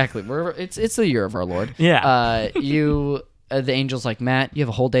 Yeah, exactly. It's the year of our Lord. Yeah. The angel's like, Matt, you have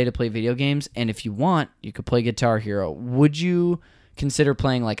a whole day to play video games, and if you want, you could play Guitar Hero. Would you consider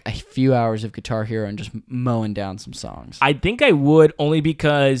playing like a few hours of Guitar Hero and just mowing down some songs? I think I would only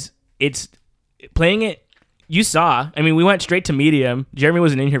because it's playing it. You saw. I mean, we went straight to medium. Jeremy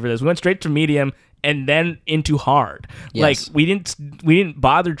wasn't in here for this. We went straight to medium and then into hard. Yes. Like we didn't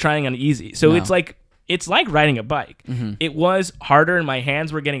bother trying on easy. So No. it's like riding a bike. Mm-hmm. It was harder, and my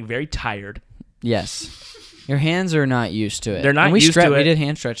hands were getting very tired. Yes. Your hands are not used to it. They're not And we used to it. We did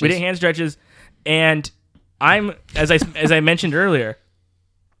hand stretches. We did hand stretches, and I'm as I mentioned earlier,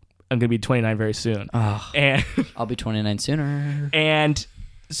 I'm gonna be 29 very soon, Oh, and I'll be 29 sooner. and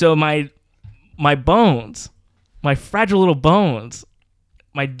so my bones, my fragile little bones,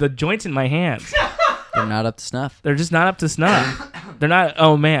 the joints in my hands, They're not up to snuff. they're just not up to snuff. They're not.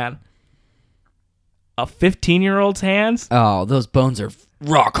 Oh man, a 15-year-old's hands. Oh, those bones are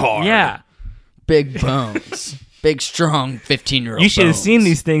rock hard. Yeah, Big bones. Big, strong 15-year-old you should have seen bones.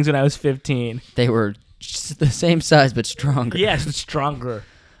 these things when I was 15. They were just the same size but stronger. Yes, stronger,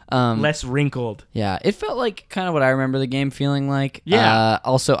 Um, less wrinkled. Yeah, it felt like kind of what I remember the game feeling like. Yeah.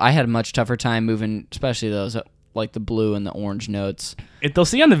 Also, I had a much tougher time moving, especially those like the blue and the orange notes. If they'll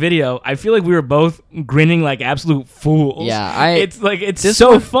see on the video, I feel like we were both grinning like absolute fools. Yeah, it's like it's this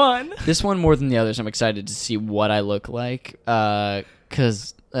so one- fun. This one more than the others, I'm excited to see what I look like.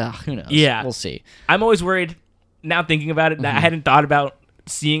 Because who knows? Yeah. we'll see. I'm always worried now thinking about it. I hadn't thought about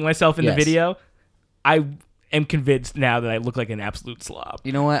seeing myself in Yes. the video. I am convinced now that I look like an absolute slob.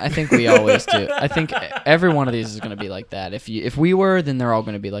 You know what? I think we always do. I think every one of these is going to be like that. If we were, then they're all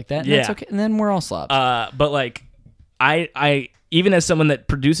going to be like that. And that's Yeah. okay. And then we're all slobs. But like, I even as someone that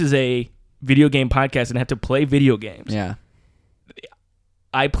produces a video game podcast and have to play video games, yeah.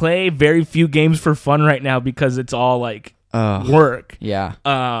 I play very few games for fun right now because it's all like work. Yeah.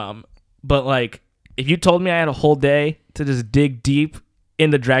 But like if you told me I had a whole day to just dig deep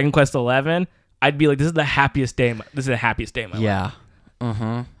into Dragon Quest 11, I'd be like, this is the happiest day. This is the happiest day of my life.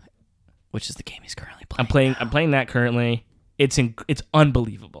 Yeah. Which is the game he's currently playing. I'm playing that currently. It's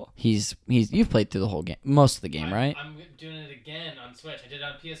unbelievable. You've played through the whole game, most of the game, right? I'm doing it again on Switch. I did it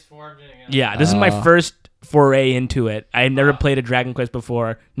on PS4. I'm doing it again. Yeah, this is my first foray into it. I had never played a Dragon Quest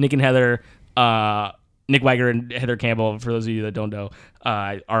before. Nick and Heather, Nick Weiger and Heather Campbell, for those of you that don't know,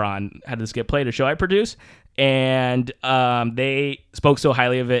 are on How Did This Get Played, a show I produce, and they spoke so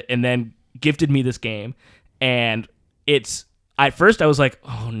highly of it, and then gifted me this game, and it's. At first, I was like,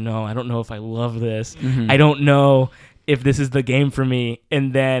 "Oh no, I don't know if I love this. I don't know if this is the game for me."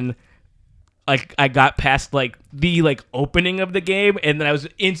 And then, like, I got past the opening of the game, and then I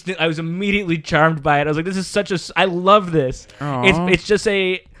was immediately charmed by it. I was like, "This is I love this." It's just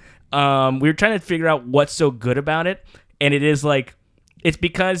a. We were trying to figure out what's so good about it, and it is like. It's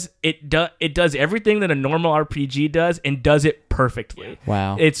because it does everything that a normal RPG does and does it perfectly.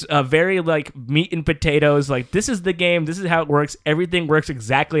 Wow. It's a very like meat and potatoes. Like, this is the game. This is how it works. Everything works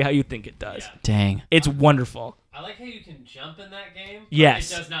exactly how you think it does. Yeah. Dang. It's wonderful. I like how you can jump in that game. But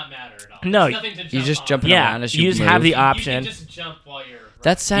Yes. It does not matter at all. No, There's nothing to jump You just on. jump Yeah, around as you you just move. have the You option. can just jump while you're.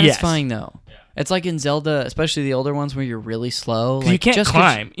 That's Yes. satisfying though. Yeah. It's like in Zelda, especially the older ones where you're really slow. 'Cause Like, you can't just 'cause-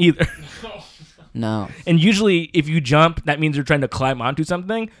 climb either. No, And usually, if you jump, that means you're trying to climb onto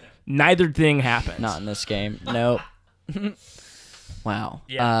something. Neither thing happens. not in this game. Nope. Wow.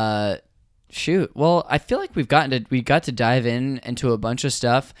 Yeah. Shoot. Well, I feel like we got to dive into a bunch of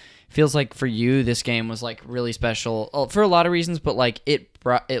stuff. Feels like for you, this game was like really special for a lot of reasons, but like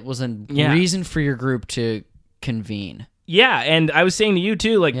it was a reason for your group to convene. Yeah, and I was saying to you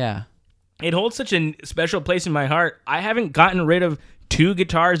too, like, Yeah. it holds such a special place in my heart. I haven't gotten rid of 2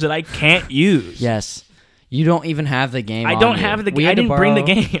 guitars that I can't use. Yes. You don't even have the game. I on don't you. have the We game. had I to didn't bring the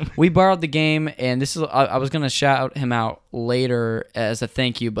borrow- game. We borrowed the game, and this is. I was gonna shout him out later as a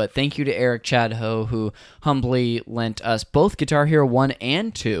thank you, but thank you to Eric Chadho, who humbly lent us both Guitar Hero 1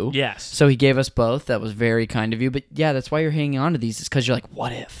 and 2. Yes. So he gave us both. That was very kind of you. But yeah, that's why you're hanging on to these. Is because you're like,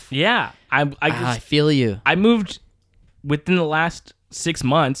 what if? Yeah. I feel you. I moved within the last 6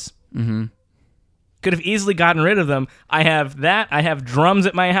 months. Mm-hmm. Could have easily gotten rid of them. I have that. I have drums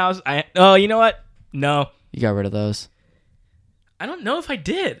at my house. Oh, you know what? No. You got rid of those. I don't know if I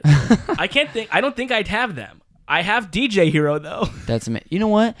did. I don't think I'd have them. I have DJ Hero though. That's amazing. You know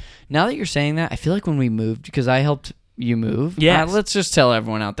what? Now that you're saying that, I feel like when we moved, because I helped you move. Yes. Let's just tell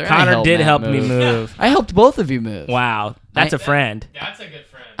everyone out there. I Connor helped did Matt help me move. I helped both of you move. Wow. That's a friend. That's a good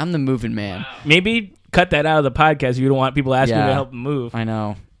friend. I'm the moving man. Wow. Maybe cut that out of the podcast if you don't want people asking you Yeah. to help move. I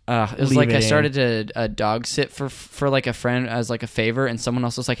know. It was Leave like it I in. started a dog sit for like a friend as like a favor, and someone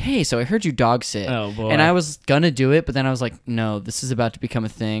else was like, "Hey, so I heard you dog sit," Oh, boy. and I was gonna do it, but then I was like, "No, this is about to become a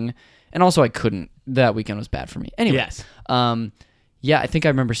thing," and also I couldn't. That weekend was bad for me. Anyway, Yes. yeah, I think I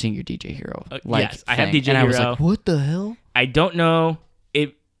remember seeing your DJ Hero. Yes, I have thing, DJ and I was Hero. like, "What the hell?" I don't know.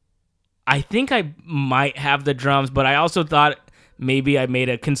 I think I might have the drums, but I also thought maybe I made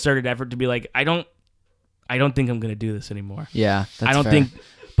a concerted effort to be like, I don't think I'm gonna do this anymore. Yeah, that's I don't fair. think.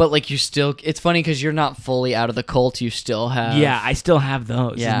 But like you still, it's funny because you're not fully out of the cult. You still have. Yeah, I still have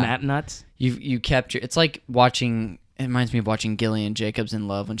those. Yeah. Isn't that nuts? You kept your. It's like watching. It reminds me of watching Gillian Jacobs in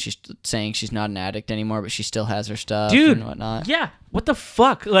Love when she's saying she's not an addict anymore, but she still has her stuff Dude, and whatnot. Yeah. What the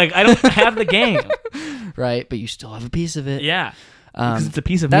fuck? Like, I don't have the game. Right, but you still have a piece of it. Yeah. Because it's a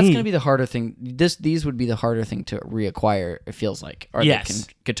piece of That's me. gonna be the harder thing. These would be the harder thing to reacquire. It feels like are Yes.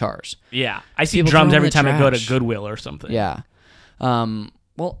 the guitars. Yeah. I see People drums throw every in the time I go to trash. Goodwill or something. Yeah.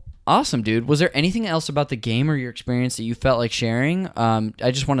 Well, awesome, dude. Was there anything else about the game or your experience that you felt like sharing?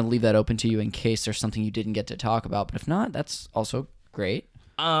 I just want to leave that open to you in case there's something you didn't get to talk about. But if not, that's also great.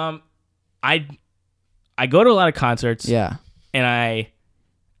 I go to a lot of concerts. Yeah. And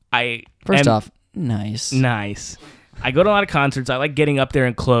I First am- off, nice. Nice. I go to a lot of concerts. I like getting up there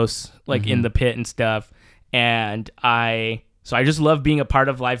and close, like Mm-hmm. in the pit and stuff. And I just love being a part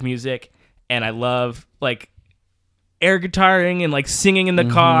of live music, and I love like air guitaring and like singing in the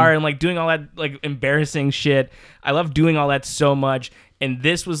Mm-hmm. car and like doing all that like embarrassing shit. I love doing all that so much, and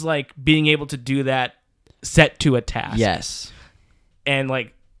this was like being able to do that set to a task. Yes. And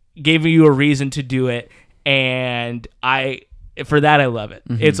like gave you a reason to do it, and for that I love it.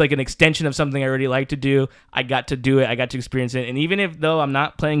 Mm-hmm. It's like an extension of something I already like to do. I got to do it. I got to experience it. And even if though I'm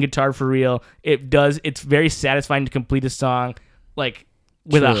not playing guitar for real, it's very satisfying to complete a song like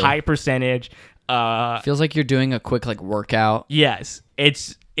with Truly. a high percentage. Feels like you're doing a quick like workout. Yes,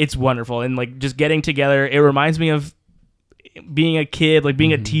 it's wonderful, and like just getting together. It reminds me of being a kid, like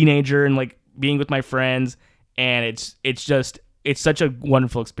being a teenager, and like being with my friends. And it's such a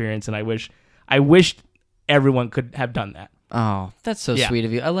wonderful experience. And I wish I wish everyone could have done that. Oh, that's so Yeah. sweet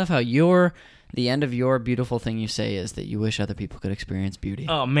of you. I love how the end of your beautiful thing you say is that you wish other people could experience beauty.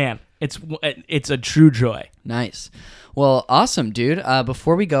 Oh man, it's a true joy. Nice. Well, awesome, dude.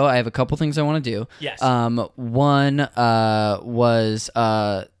 Before we go, I have a couple things I want to do. Yes. One was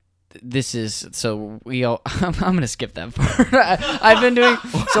this is so we all. I'm gonna skip that part. I've been doing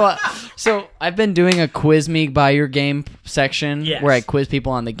so I've been doing a quiz me by your game section Yes. where I quiz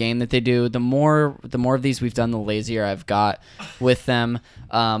people on the game that they do. The more of these we've done, the lazier I've got with them.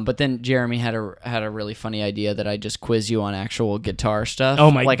 But then Jeremy had a really funny idea that I just quiz you on actual guitar stuff. Oh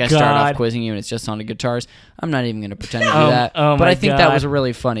my Like I start off God. quizzing you and it's just on the guitars. I'm not even gonna pretend to do Oh- that. oh but my I think that God. was a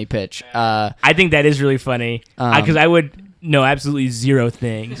really funny pitch. I think that is really funny because I would know absolutely zero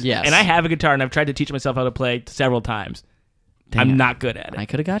things. Yes. And I have a guitar and I've tried to teach myself how to play several times. Dang I'm it. not good at it. I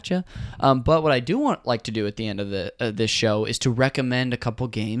could have got you. But what I do like to do at the end of this show is to recommend a couple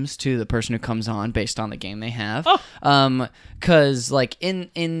games to the person who comes on based on the game they have. Oh. Cause like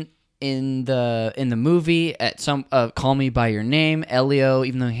in the movie at some Call Me by Your Name, Elio,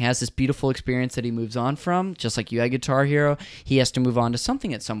 even though he has this beautiful experience that he moves on from, just like you had Guitar Hero, he has to move on to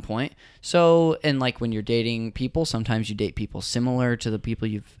something at some point. So, and like when you're dating people, sometimes you date people similar to the people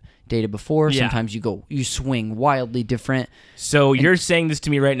you've dated before. Yeah. Sometimes you swing wildly different. So you're saying this to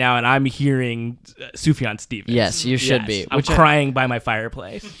me right now, and I'm hearing Sufjan Stevens. Yes, you should Yes. be. I'm Which crying by my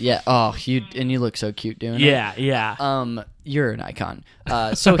fireplace. Yeah. Oh, you look so cute doing it. Yeah, yeah. You're an icon.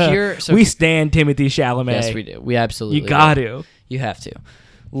 So here, We stand Timothy Chalamet. yes, we do. We absolutely. You got do. to. You have to.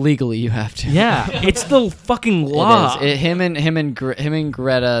 Legally, you have to. Yeah, it's the fucking law. It is. Him and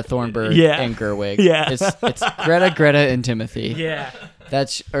Greta Thornburg Yeah. and Gerwig. Yeah. It's Greta, and Timothy. Yeah.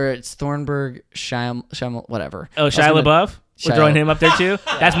 It's Thornburg, Shyam, whatever. Oh, Also Shia gonna- LaBeouf? We're Shia- throwing him up there too?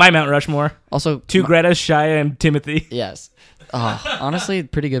 That's my Mount Rushmore. Also, Two Greta, Shia, and Timothy. yes. Oh, honestly,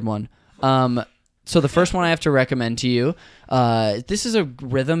 pretty good one. So the first one I have to recommend to you, this is a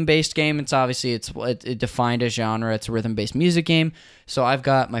rhythm-based game. It's obviously it defined a genre. It's a rhythm-based music game. So I've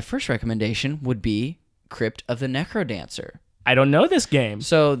got my first recommendation would be Crypt of the Necrodancer. I don't know this game.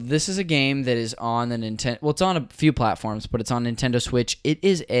 So this is a game that is on the Nintendo. Well, it's on a few platforms, but it's on Nintendo Switch. It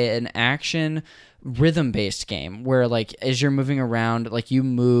is an action rhythm-based game where, like, as you're moving around, like you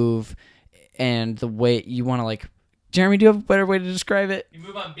move, and the way you want to, like. Jeremy, do you have a better way to describe it? You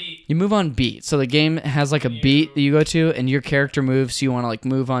move on beat. You move on beat. So the game has like a beat that you go to, and your character moves. So you want to like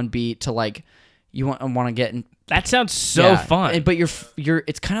move on beat to like you want to get in. That sounds so Yeah. fun. But you're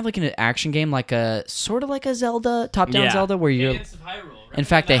it's kind of like an action game, like a sort of like a Zelda top-down Yeah. Zelda, where you're. Cadence of Hyrule, right? In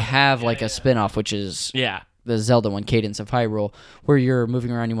fact, they have Yeah, like a spin-off, which is yeah. the Zelda one, Cadence of Hyrule, where you're moving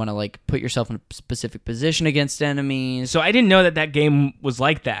around. You want to like put yourself in a specific position against enemies. So I didn't know that game was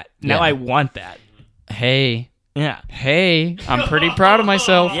like that. Now Yeah. I want that. Hey, Yeah. I'm pretty proud of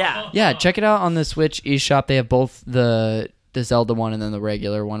myself. Yeah. Yeah, check it out on the Switch eShop. They have both the Zelda one and then the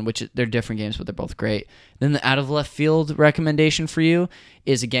regular one, which they're different games, but they're both great. Then the out of left field recommendation for you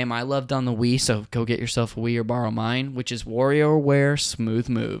is a game I loved on the Wii, so go get yourself a Wii or borrow mine, which is WarioWare Smooth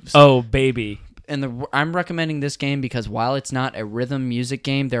Moves. Oh, baby. And I'm recommending this game because while it's not a rhythm music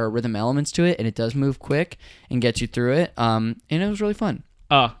game, there are rhythm elements to it, and it does move quick and get you through it. And it was really fun.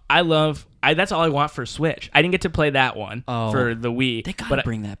 Oh, that's all I want for Switch. I didn't get to play that one for the Wii. They gotta but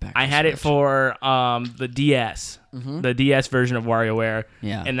bring that back. I to had it Switch. for the DS, the DS version of WarioWare.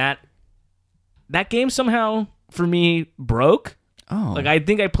 Yeah. And that game somehow for me broke. Oh. Like I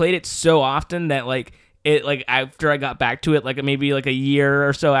think I played it so often that like it like after I got back to it like maybe like a year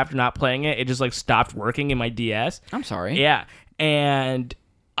or so after not playing it, it just like stopped working in my DS. I'm sorry. Yeah. And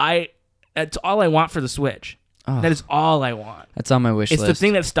that's all I want for the Switch. Oh. That is all I want. That's on my wish It's list. the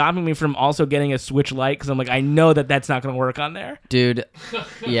thing that's stopping me from also getting a Switch Lite because I'm like, I know that's not going to work on there. Dude,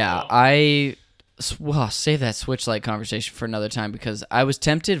 yeah, save that Switch Lite conversation for another time because I was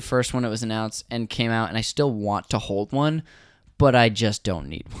tempted first when it was announced and came out, and I still want to hold one, but I just don't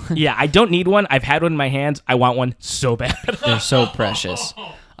need one. Yeah, I don't need one. I've had one in my hands. I want one so bad. They're so precious.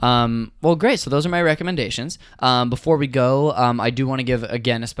 Well, great. So those are my recommendations. Before we go, I do want to give,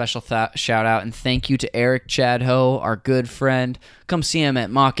 again, a special shout out and thank you to Eric Chadho, our good friend. Come see him at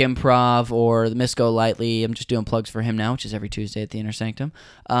Mock Improv or the Miss Go Lightly. I'm just doing plugs for him now, which is every Tuesday at the Inner Sanctum.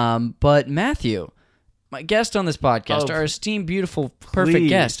 But Matthew, my guest on this podcast, Oh, our esteemed, beautiful, perfect please.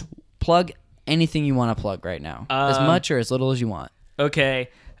 guest, plug anything you want to plug right now. As much or as little as you want. Okay.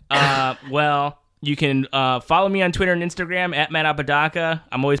 Well, you can follow me on Twitter and Instagram at Matt Apodaca.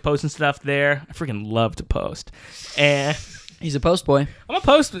 I'm always posting stuff there. I freaking love to post. And He's a post boy. I'm a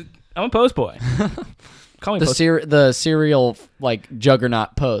post boy. Call me post. The serial, like,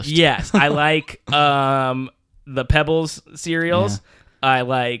 juggernaut post. Yes, I like the Pebbles cereals. I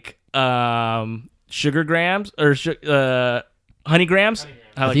like sugar grams or honey grams.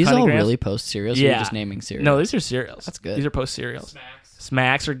 I Are like these honey all grams. really post cereals? Or Yeah. you're just naming cereals? No, these are cereals. That's good. These are post cereals. Smacks.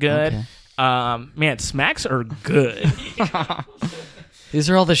 Smacks are good. Okay. Man, Smacks are good. These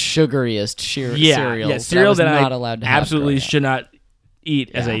are all the sugariest cereals. Yeah, cereal that not I allowed to have absolutely growing up. should not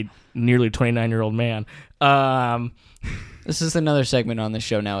eat as Yeah. a nearly 29-year-old man. This is another segment on the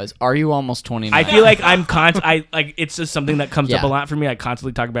show now. Is Are You Almost 29? I feel like I like it's just something that comes up Yeah. a lot for me. I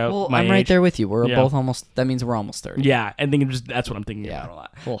constantly talk about Well, my I'm age. right there with you. We're Yeah. both almost. That means we're almost 30. Yeah, and thinking just that's what I'm thinking Yeah. about a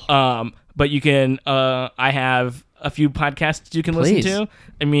lot. Cool. But you can. I have a few podcasts you can listen Please. to.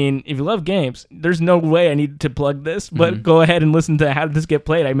 I mean, if you love games, there's no way I need to plug this, but Mm-hmm. go ahead and listen to How Did This Get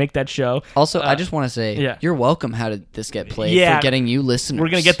Played. I make that show. Also, I just want to say, yeah. you're welcome. How did this get played? Yeah. For getting you listeners. We're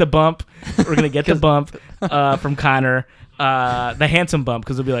gonna get the bump. We're gonna get the bump from Connor. The handsome bump,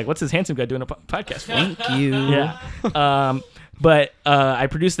 because they'll be like, "What's this handsome guy doing a podcast for?" Thank you. Yeah. But I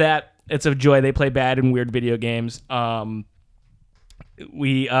produce that. It's a joy. They play bad and weird video games. I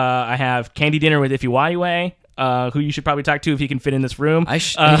have Candy Dinner with Ify Waiway, who you should probably talk to if he can fit in this room.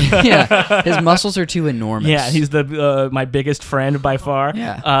 Yeah. His muscles are too enormous. Yeah, he's the my biggest friend by far.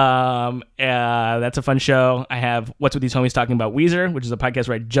 Yeah. That's a fun show. I have What's With These Homies Talking About Weezer, which is a podcast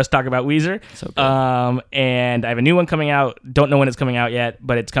where I just talk about Weezer. So good. And I have a new one coming out. Don't know when it's coming out yet,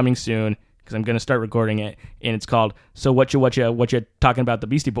 but it's coming soon because I'm going to start recording it. And it's called So What You Talking About the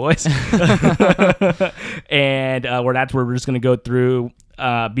Beastie Boys. And where we're just going to go through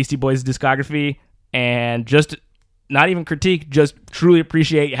Beastie Boys' discography and just not even critique, just truly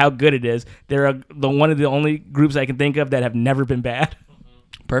appreciate how good it is. They're one of the only groups I can think of that have never been bad.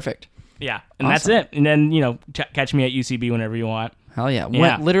 Perfect. Yeah, and Awesome. that's it. And then, catch me at UCB whenever you want. Hell yeah.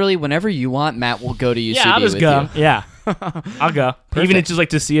 Yeah. Literally, whenever you want, Matt will go to UCB Yeah, I'll just with go. you. Yeah, I'll go. Even if Perfect. it's just like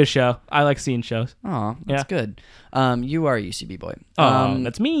to see a show. I like seeing shows. Oh, that's Yeah. good. You are a UCB boy.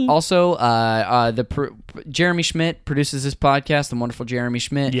 That's me. Also, Jeremy Schmidt produces this podcast, the wonderful Jeremy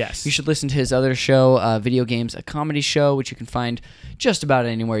Schmidt. Yes. You should listen to his other show, Video Games, a comedy show, which you can find just about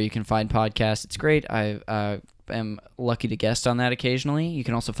anywhere you can find podcasts. It's great. I am lucky to guest on that occasionally. You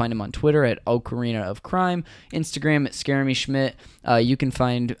can also find him on Twitter at Ocarina of Crime, Instagram at Scaremy Schmidt. You can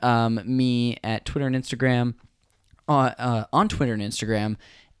find me at Twitter and Instagram, on Twitter and Instagram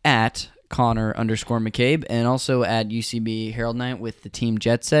at Connor_McCabe, and also at UCB Herald Night with the team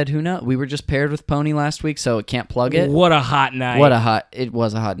Jet Set. Who knows? We were just paired with Pony last week, so it can't plug it. What a hot night. It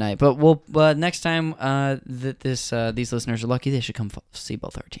was a hot night. But next time that these listeners are lucky, they should come see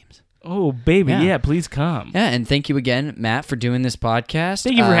both our teams. Oh, baby. Yeah. Yeah, please come. Yeah, and thank you again, Matt, for doing this podcast.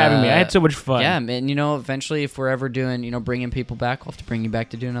 Thank you for having me. I had so much fun. Yeah, and eventually, if we're ever doing, bringing people back, we'll have to bring you back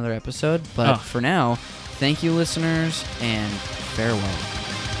to do another episode. But for now, thank you, listeners, and farewell.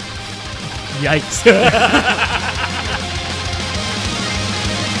 Yikes.